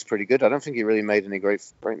 I thought he was pretty good. I don't think he really made any great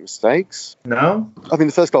mistakes. No? I mean,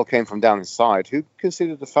 the first goal came from down his side. Who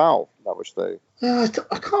conceded the foul? That was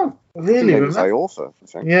I can't really remember. It was Iorfa, I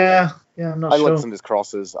think. Yeah, I'm not sure. I looked at his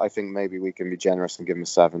crosses. I think maybe we can be generous and give him a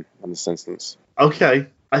 7 in this instance. Okay,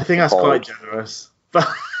 I think that's quite generous.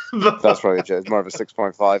 That's probably it's more of a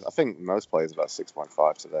 6.5. I think most players about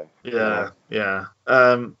 6.5 today. Yeah.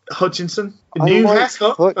 Hutchinson. Hutch.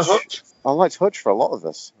 I liked Hutch for a lot of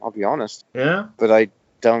this, I'll be honest. Yeah. But I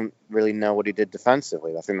don't really know what he did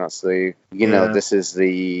defensively. I think that's this is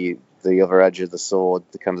the other edge of the sword,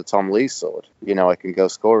 the kind of Tom Lee sword. I can go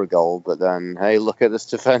score a goal, but then, hey, look at this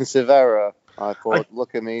defensive error. I thought,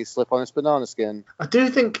 look at me slip on this banana skin. I do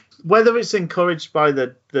think whether it's encouraged by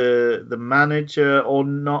the manager or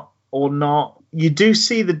not, you do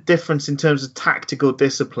see the difference in terms of tactical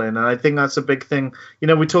discipline, and I think that's a big thing.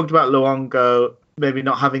 We talked about Luongo maybe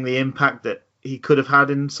not having the impact that he could have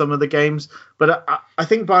had in some of the games, but I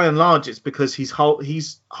think by and large it's because he's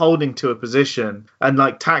holding to a position,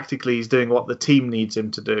 and tactically he's doing what the team needs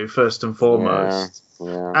him to do first and foremost.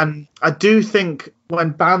 Yeah. And I do think when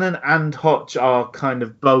Bannon and Hutch are kind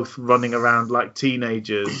of both running around like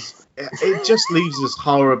teenagers, it just leaves us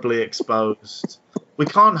horribly exposed. We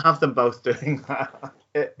can't have them both doing that.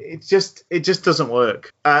 It just doesn't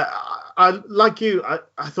work. I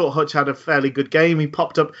thought Hutch had a fairly good game. He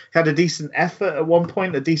popped up, had a decent effort at one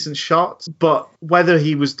point, a decent shot. But whether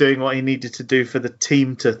he was doing what he needed to do for the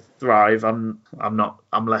team to thrive, I'm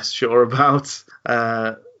less sure about.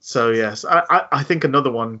 So yes, I think another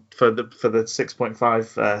one for the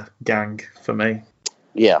 6.5 gang for me.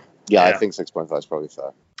 Yeah, I think 6.5 is probably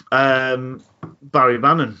fair. Barry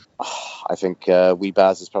Bannon. I think Wee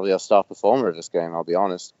Baz is probably our star performer of this game, I'll be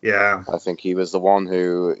honest. Yeah. I think he was the one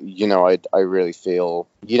who, I really feel,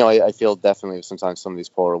 I feel definitely sometimes some of these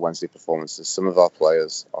poorer Wednesday performances, some of our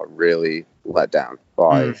players are really let down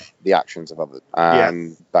by the actions of others.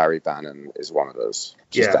 And Barry Bannon is one of those.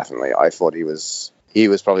 Definitely. I thought he was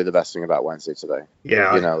probably the best thing about Wednesday today.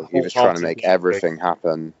 Yeah. He was trying to make everything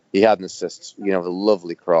happen. He had an assist, the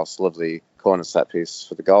lovely cross, lovely corner set piece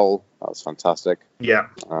for the goal. That was fantastic. Yeah.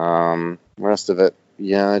 Rest of it,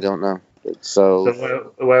 I don't know.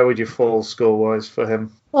 So where would you fall score-wise for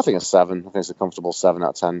him? I think a 7. I think it's a comfortable 7 out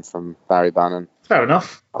of 10 from Barry Bannon. Fair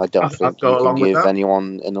enough. I don't think you can give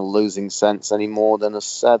anyone in a losing sense any more than a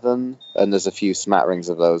 7. And there's a few smatterings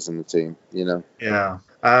of those in the team, Yeah.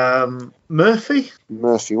 Murphy?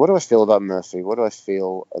 What do I feel about Murphy? What do I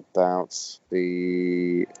feel about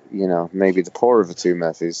the, maybe the poorer of the two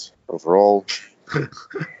Murphys overall?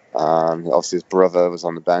 Obviously his brother was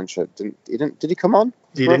on the bench. Did he come on?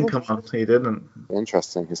 He didn't come on. He didn't.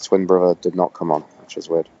 Interesting. His twin brother did not come on, which is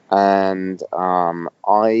weird. And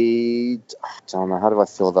I don't know. How do I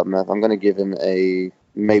feel about Murphy? I'm going to give him I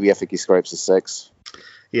think he scrapes a 6.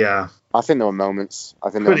 Yeah. I think there were moments.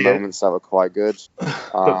 That were quite good.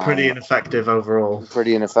 But pretty ineffective overall.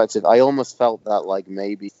 Pretty ineffective. I almost felt that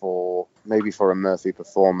maybe for maybe for a Murphy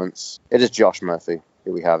performance. It is Josh Murphy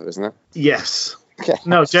who we have, isn't it? Yes. Okay.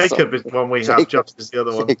 No, Jacob is the one we have. Josh is the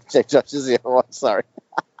other one. Josh is the other one, sorry.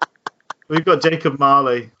 We've got Jacob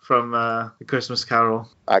Marley from The Christmas Carol.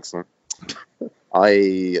 Excellent.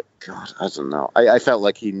 I don't know. I felt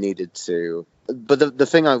like he needed to. But the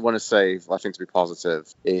thing I want to say, I think to be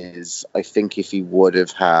positive, is I think if he would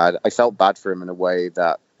have had... I felt bad for him in a way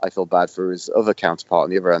that I feel bad for his other counterpart on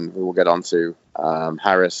the other end, who we'll get on to,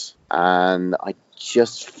 Harris. And I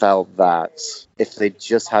just felt that if they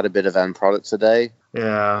just had a bit of end product today...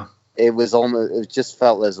 Yeah. It just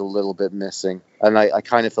felt there's a little bit missing. And I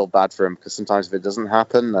kind of feel bad for him, because sometimes if it doesn't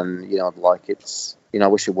happen, then, I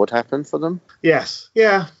wish it would happen for them. Yes.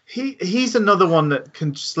 Yeah. He's another one that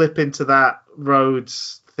can slip into that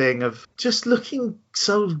Rhodes thing of just looking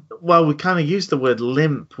so... Well, we kind of used the word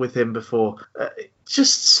limp with him before.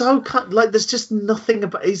 Just so... Like, there's just nothing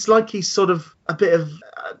about... It's like he's sort of a bit of...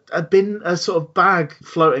 a sort of bag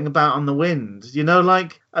floating about on the wind.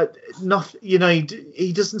 Nothing.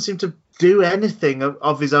 He doesn't seem to do anything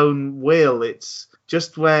of his own will. It's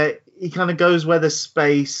just where he kind of goes where there's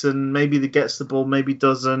space, and maybe he gets the ball, maybe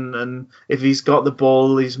doesn't. And if he's got the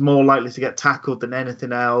ball, he's more likely to get tackled than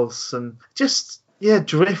anything else. And just,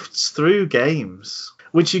 drifts through games,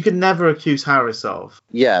 which you could never accuse Harris of.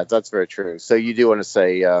 Yeah, that's very true. So you do want to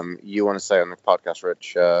say, on the podcast,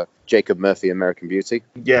 Rich, Jacob Murphy, American Beauty?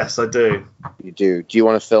 Yes, I do. You do. Do you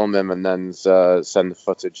want to film him and then send the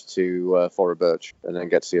footage to Fora Birch and then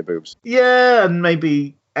get to see your boobs? Yeah, and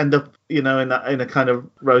maybe end up, in a kind of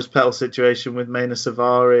rose petal situation with Maina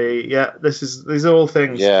Savari. Yeah, these are all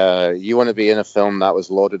things. Yeah, you want to be in a film that was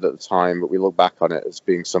lauded at the time, but we look back on it as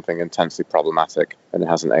being something intensely problematic, and it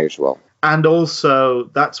hasn't aged well. And also,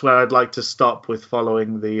 that's where I'd like to stop with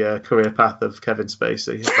following the career path of Kevin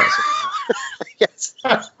Spacey. Yes,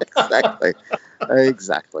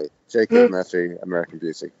 exactly. Jacob Murphy, American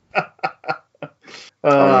Beauty.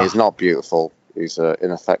 He's not beautiful. He's an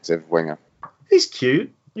ineffective winger. He's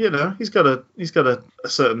cute. He's got a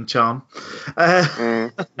certain charm. I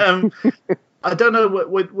don't know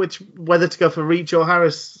whether to go for Reach or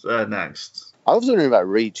Harris next. I was wondering about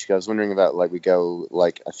Reach. I was wondering about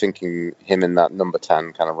thinking him in that number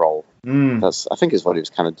 10 kind of role. That's, I think, is what he was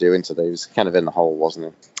kind of doing today. He was kind of in the hole, wasn't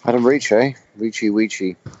he? Adam Reach, eh?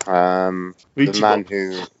 Weechy.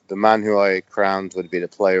 The man who I crowned would be the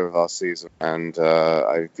player of our season, and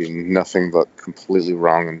I've been nothing but completely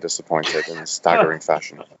wrong and disappointed in a staggering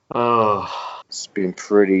fashion. Oh, it's been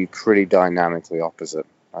pretty dynamically opposite,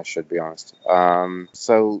 I should be honest.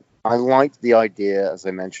 So I liked the idea, as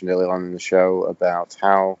I mentioned earlier on in the show, about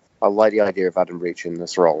how I like the idea of Adam Reach in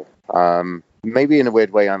this role. Maybe in a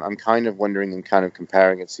weird way, I'm kind of wondering and kind of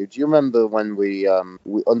comparing it to. Do you remember when we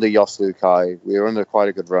under Jos Luhukay, we were under quite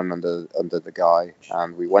a good run under the guy,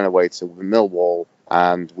 and we went away to Millwall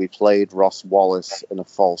and we played Ross Wallace in a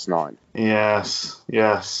false 9. Yes.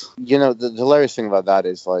 The hilarious thing about that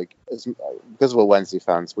is, because we're Wednesday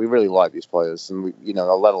fans, we really like these players, and we,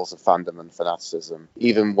 our levels of fandom and fanaticism,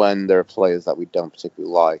 even when there are players that we don't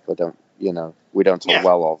particularly like or we don't talk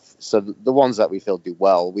well of. So the ones that we feel do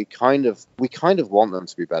well, we kind of want them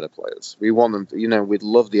to be better players. We want them to, we'd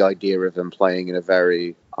love the idea of them playing in a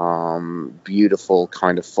very beautiful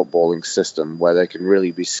kind of footballing system where they can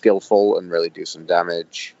really be skillful and really do some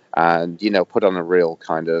damage and, put on a real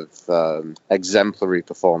kind of exemplary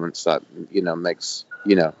performance that, makes,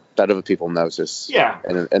 that other people notice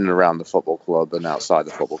in and around the football club and outside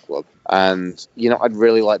the football club. And, I'd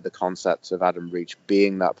really like the concept of Adam Reach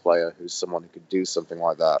being that player who's someone who could do something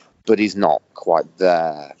like that, but he's not quite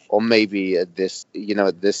there. Or maybe at this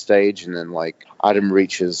stage, and then Adam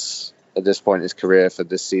Reach's, at this point in his career for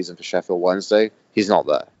this season for Sheffield Wednesday, he's not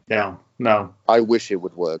there. Yeah, no. I wish it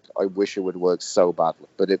would work. I wish it would work so badly,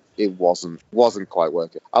 but it wasn't quite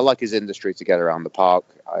working. I like his industry to get around the park.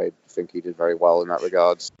 I think he did very well in that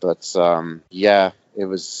regards. But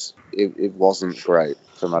it wasn't great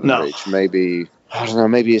from Adam Reach. Maybe, I don't know,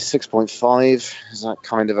 maybe a 6.5. Is that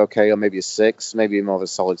kind of okay? Or maybe a 6, maybe more of a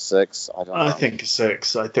solid 6. I don't know. I think a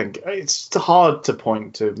 6. I think it's hard to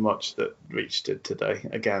point to much that Reach did today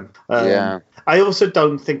again. I also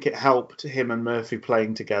don't think it helped him and Murphy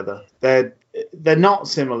playing together. They're not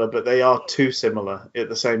similar, but they are too similar at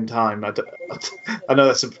the same time. I know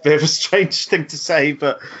that's a bit of a strange thing to say,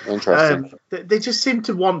 but interesting. They just seem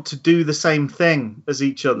to want to do the same thing as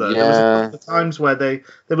each other. Yeah. There was a couple of times where they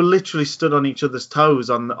were literally stood on each other's toes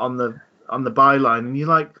on the byline, and you're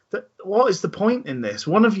like, what is the point in this?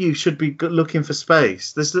 One of you should be looking for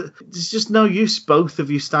space. There's just no use both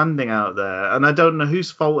of you standing out there, and I don't know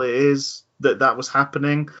whose fault it is. that was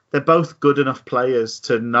happening. They're both good enough players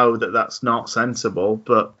to know that that's not sensible,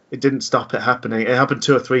 but it didn't stop it happening. It happened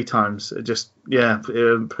 2 or 3 times. It just,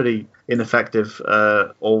 pretty ineffective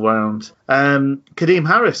all round. Kadeem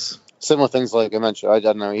Harris. Similar things like I mentioned. I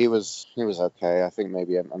don't know. He was okay. I think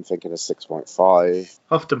maybe I'm thinking a 6.5.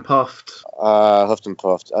 Huffed and puffed. Huffed and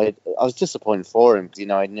puffed. I was disappointed for him because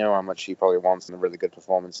I know how much he probably wants and a really good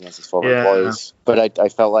performance against his former employees. But I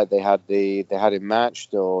felt like they had him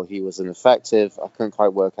matched, or he was ineffective. I couldn't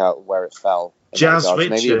quite work out where it fell. Jazz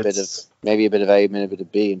Richards. Maybe a bit of A, maybe a bit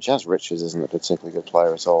of B, and Jazz Richards isn't a particularly good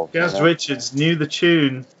player at all. Jazz Richards knew the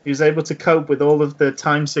tune. He was able to cope with all of the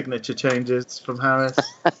time signature changes from Harris.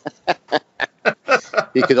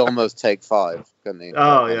 He could almost take 5, couldn't he?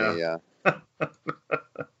 Oh, yeah.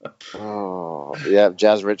 Oh, yeah,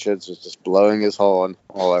 Jazz Richards was just blowing his horn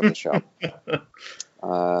all over the shop.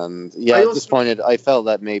 And at this point, I felt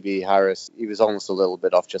that maybe Harris, he was almost a little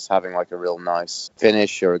bit off just having like a real nice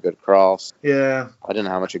finish or a good cross. Yeah. I don't know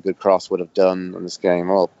how much a good cross would have done in this game.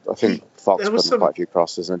 Well, I think Fox put in quite a few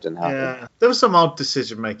crosses and it didn't happen. Yeah. There was some odd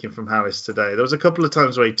decision making from Harris today. There was a couple of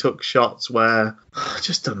times where he took shots where I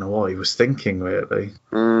just don't know what he was thinking, really.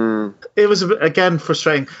 It was, again,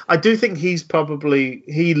 frustrating. I do think he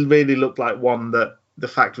really looked like one that the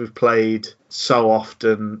fact we've played so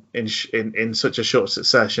often in such a short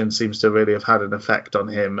succession seems to really have had an effect on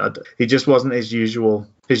him. He just wasn't his usual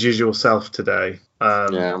self today,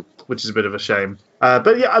 which is a bit of a shame.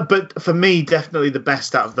 But for me, definitely the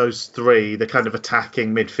best out of those 3, the kind of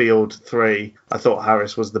attacking midfield 3, I thought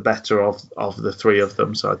Harris was the better of the 3 of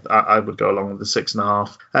them. So I would go along with the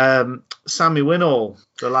 6.5. Sammy Winnall,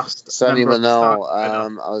 the last. Sammy Winnall.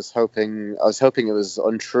 I was hoping it was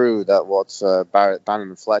untrue that what Barrett Bannon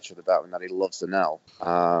and Fletcher about him, that he loves an L.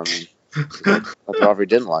 I'd rather he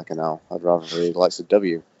didn't like an L. I'd rather he likes a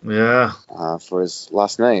W. Yeah. For his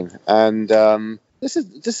last name. And this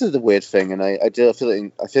is the weird thing, and I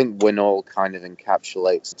think Winnall kind of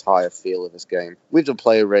encapsulates the entire feel of this game. We've done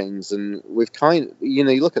player ratings, and we've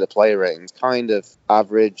you look at the player ratings, kind of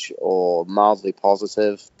average or mildly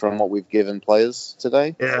positive from what we've given players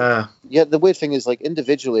today. Yeah. Yeah, the weird thing is, like,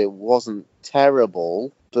 individually it wasn't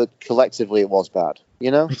terrible, but collectively it was bad.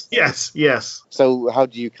 Yes. So how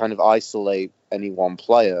do you kind of isolate any one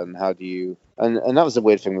player, and how do you? And that was the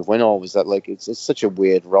weird thing with Winnall, was that, like, it's such a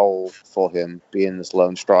weird role for him, being this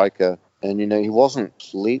lone striker. And, he wasn't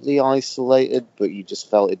completely isolated, but you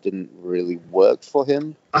just felt it didn't really work for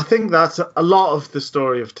him. I think that's a lot of the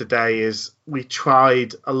story of today is we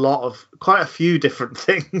tried quite a few different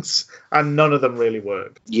things, and none of them really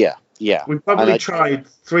worked. Yeah. We probably tried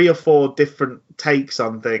 3 or 4 different takes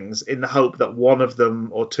on things in the hope that one of them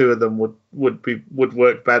or 2 of them would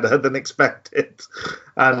work better than expected.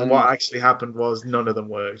 And what actually happened was none of them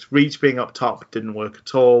worked. Reach being up top didn't work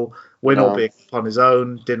at all. Winnall being up on his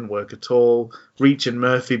own didn't work at all. Reach and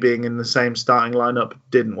Murphy being in the same starting lineup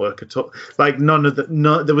didn't work at all. Like,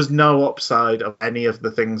 there was no upside of any of the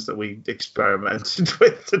things that we experimented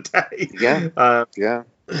with today. Yeah.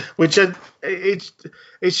 Which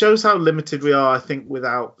it shows how limited we are. I think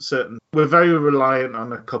we're very reliant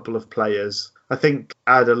on a couple of players. I think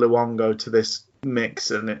add a Luongo to this mix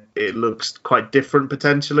and it looks quite different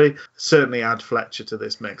potentially. Certainly add Fletcher to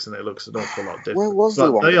this mix and it looks an awful lot different. Where was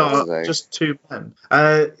Luongo? They are today? Just 2 men.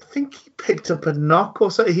 I think he picked up a knock or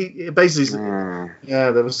so. He basically,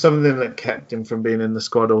 there was something that kept him from being in the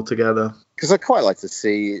squad altogether. Because I'd quite like to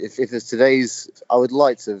see, if it's today's, I would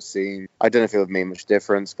like to have seen, I don't know if it would make much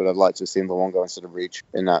difference, but I'd like to have seen Luongo instead of Reach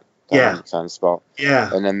in that spot. Yeah.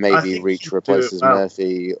 And then maybe Reach replaces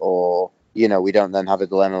Murphy, or, we don't then have a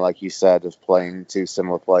dilemma, like you said, of playing 2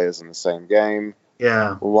 similar players in the same game.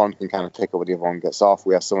 Yeah. One can kind of pick up what the other one gets off.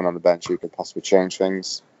 We have someone on the bench who could possibly change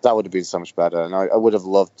things. That would have been so much better. And I would have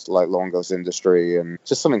loved, like, Luongo's industry and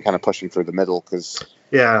just something kind of pushing through the middle, because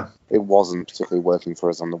it wasn't particularly working for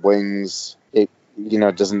us on the wings. It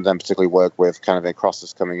doesn't then particularly work with kind of a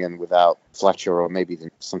crosses coming in without Fletcher, or maybe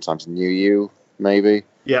sometimes New maybe.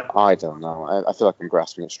 Yeah. I don't know. I feel like I'm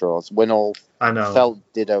grasping at straws. Winnall, I know,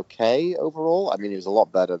 did okay overall. I mean, he was a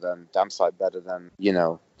lot better than, damn sight better than,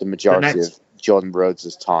 the majority of Jordan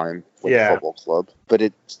Rhodes' time with the football club. But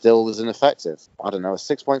it still was ineffective. I don't know, a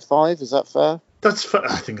 6.5, is that fair? That's fair.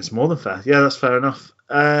 I think it's more than fair. Yeah, that's fair enough.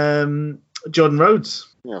 Jordan Rhodes.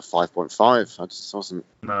 Yeah, 5.5. I just wasn't.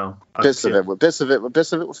 No. Bits of it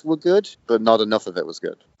were good, but not enough of it was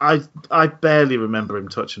good. I barely remember him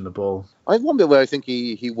touching the ball. I had one bit where I think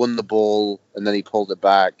he won the ball and then he pulled it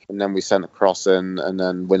back and then we sent a cross in and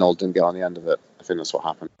then Winnall didn't get on the end of it. I think that's what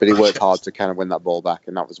happened. But he worked hard to kind of win that ball back,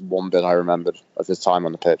 and that was one bit I remembered of his time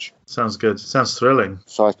on the pitch. Sounds good. Sounds thrilling.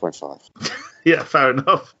 5.5. Yeah, fair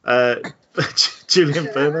enough. Julian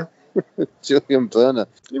Burner. Julian Burner.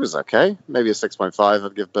 He was okay. Maybe a 6.5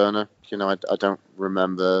 I'd give Burner. I don't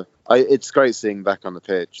remember. It's great seeing back on the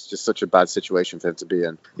pitch. It's just such a bad situation for him to be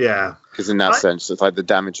in. Yeah. Because in that sense, it's like the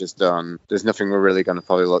damage is done. There's nothing we're really going to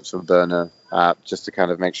probably look for Burner just to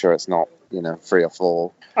kind of make sure it's not, 3 or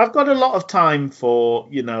 4. I've got a lot of time for,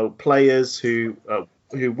 players who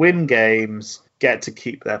win games get to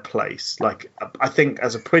keep their place. Like, I think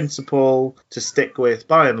as a principle to stick with,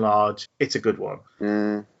 by and large, it's a good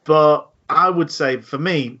one. But I would say, for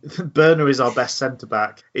me, Burner is our best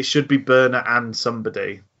centre-back. It should be Burner and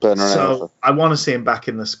somebody. So I want to see him back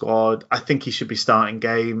in the squad. I think he should be starting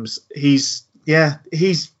games. He's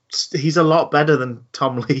a lot better than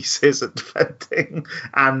Tom Lees is at defending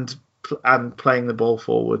and playing the ball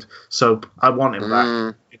forward. So I want him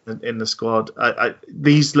back in the squad.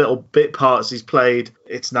 These little bit parts he's played,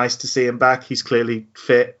 it's nice to see him back. He's clearly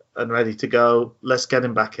fit and ready to go. Let's get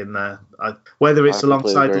him back in there. Whether it's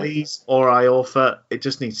alongside Lees or Iorfa, it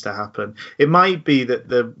just needs to happen. It might be that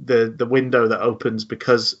the window that opens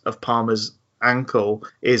because of Palmer's ankle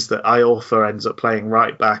is that Iorfa ends up playing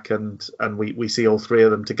right back and we see all three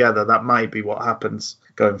of them together. That might be what happens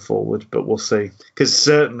going forward, but we'll see. Because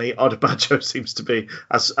certainly Odubajo seems to be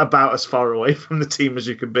about as far away from the team as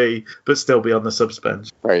you can be, but still be on the subs bench.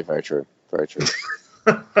 Very, very true. Very true.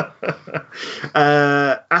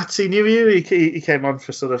 Ati knew you. He came on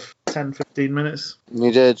for sort of 10-15 minutes.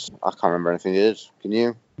 You did. I can't remember anything he did. Can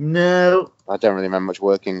you? No. I don't really remember much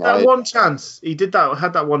working. One chance. He did that.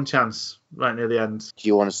 Had that one chance right near the end. Do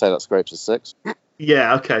you want to say that scrapes a 6?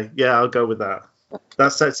 Yeah. Okay. Yeah, I'll go with that.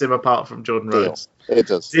 That sets him apart from Jordan Rhodes. It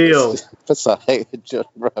does. Deal. That's I hated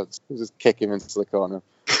Jordan Rhodes. Just kick him into the corner.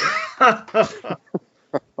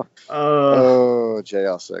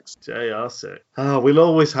 JR6. JR6. Oh, we'll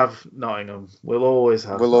always have Nottingham. We'll always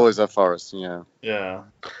have Forest. Yeah. Yeah.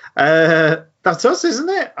 That's us, isn't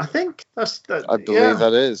it? I think that's. I believe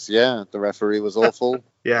that is. Yeah. The referee was awful.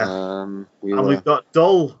 Yeah. We've got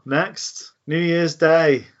Dull next. New Year's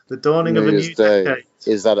Day. The dawning of a new decade.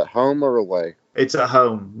 Is that at home or away? It's at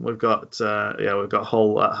home. We've got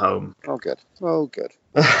Hull at home. Oh, good.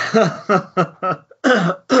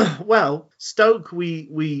 Well, Stoke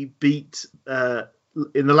we beat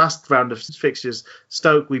in the last round of fixtures.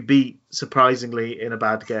 Stoke we beat surprisingly in a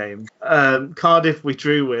bad game. Cardiff we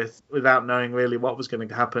drew without knowing really what was going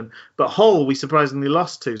to happen. But Hull we surprisingly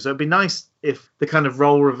lost to. So it'd be nice if the kind of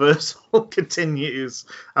role reversal continues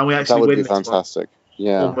and we actually win. That would be fantastic.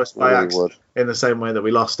 Yeah, almost by accident, in the same way that we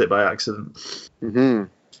lost it by accident. Mm-hmm.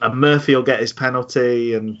 And Murphy will get his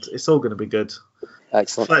penalty, and it's all going to be good.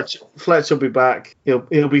 Excellent. Fletch will be back. He'll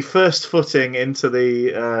be first footing into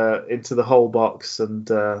the Hull box and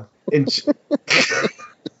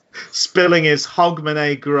spilling his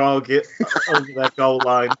Hogmanay grog over their goal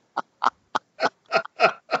line.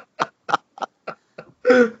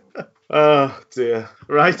 Oh dear.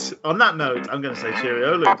 Right. On that note, I'm going to say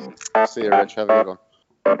cheerio, Luke. See you, Rich. Have a good one.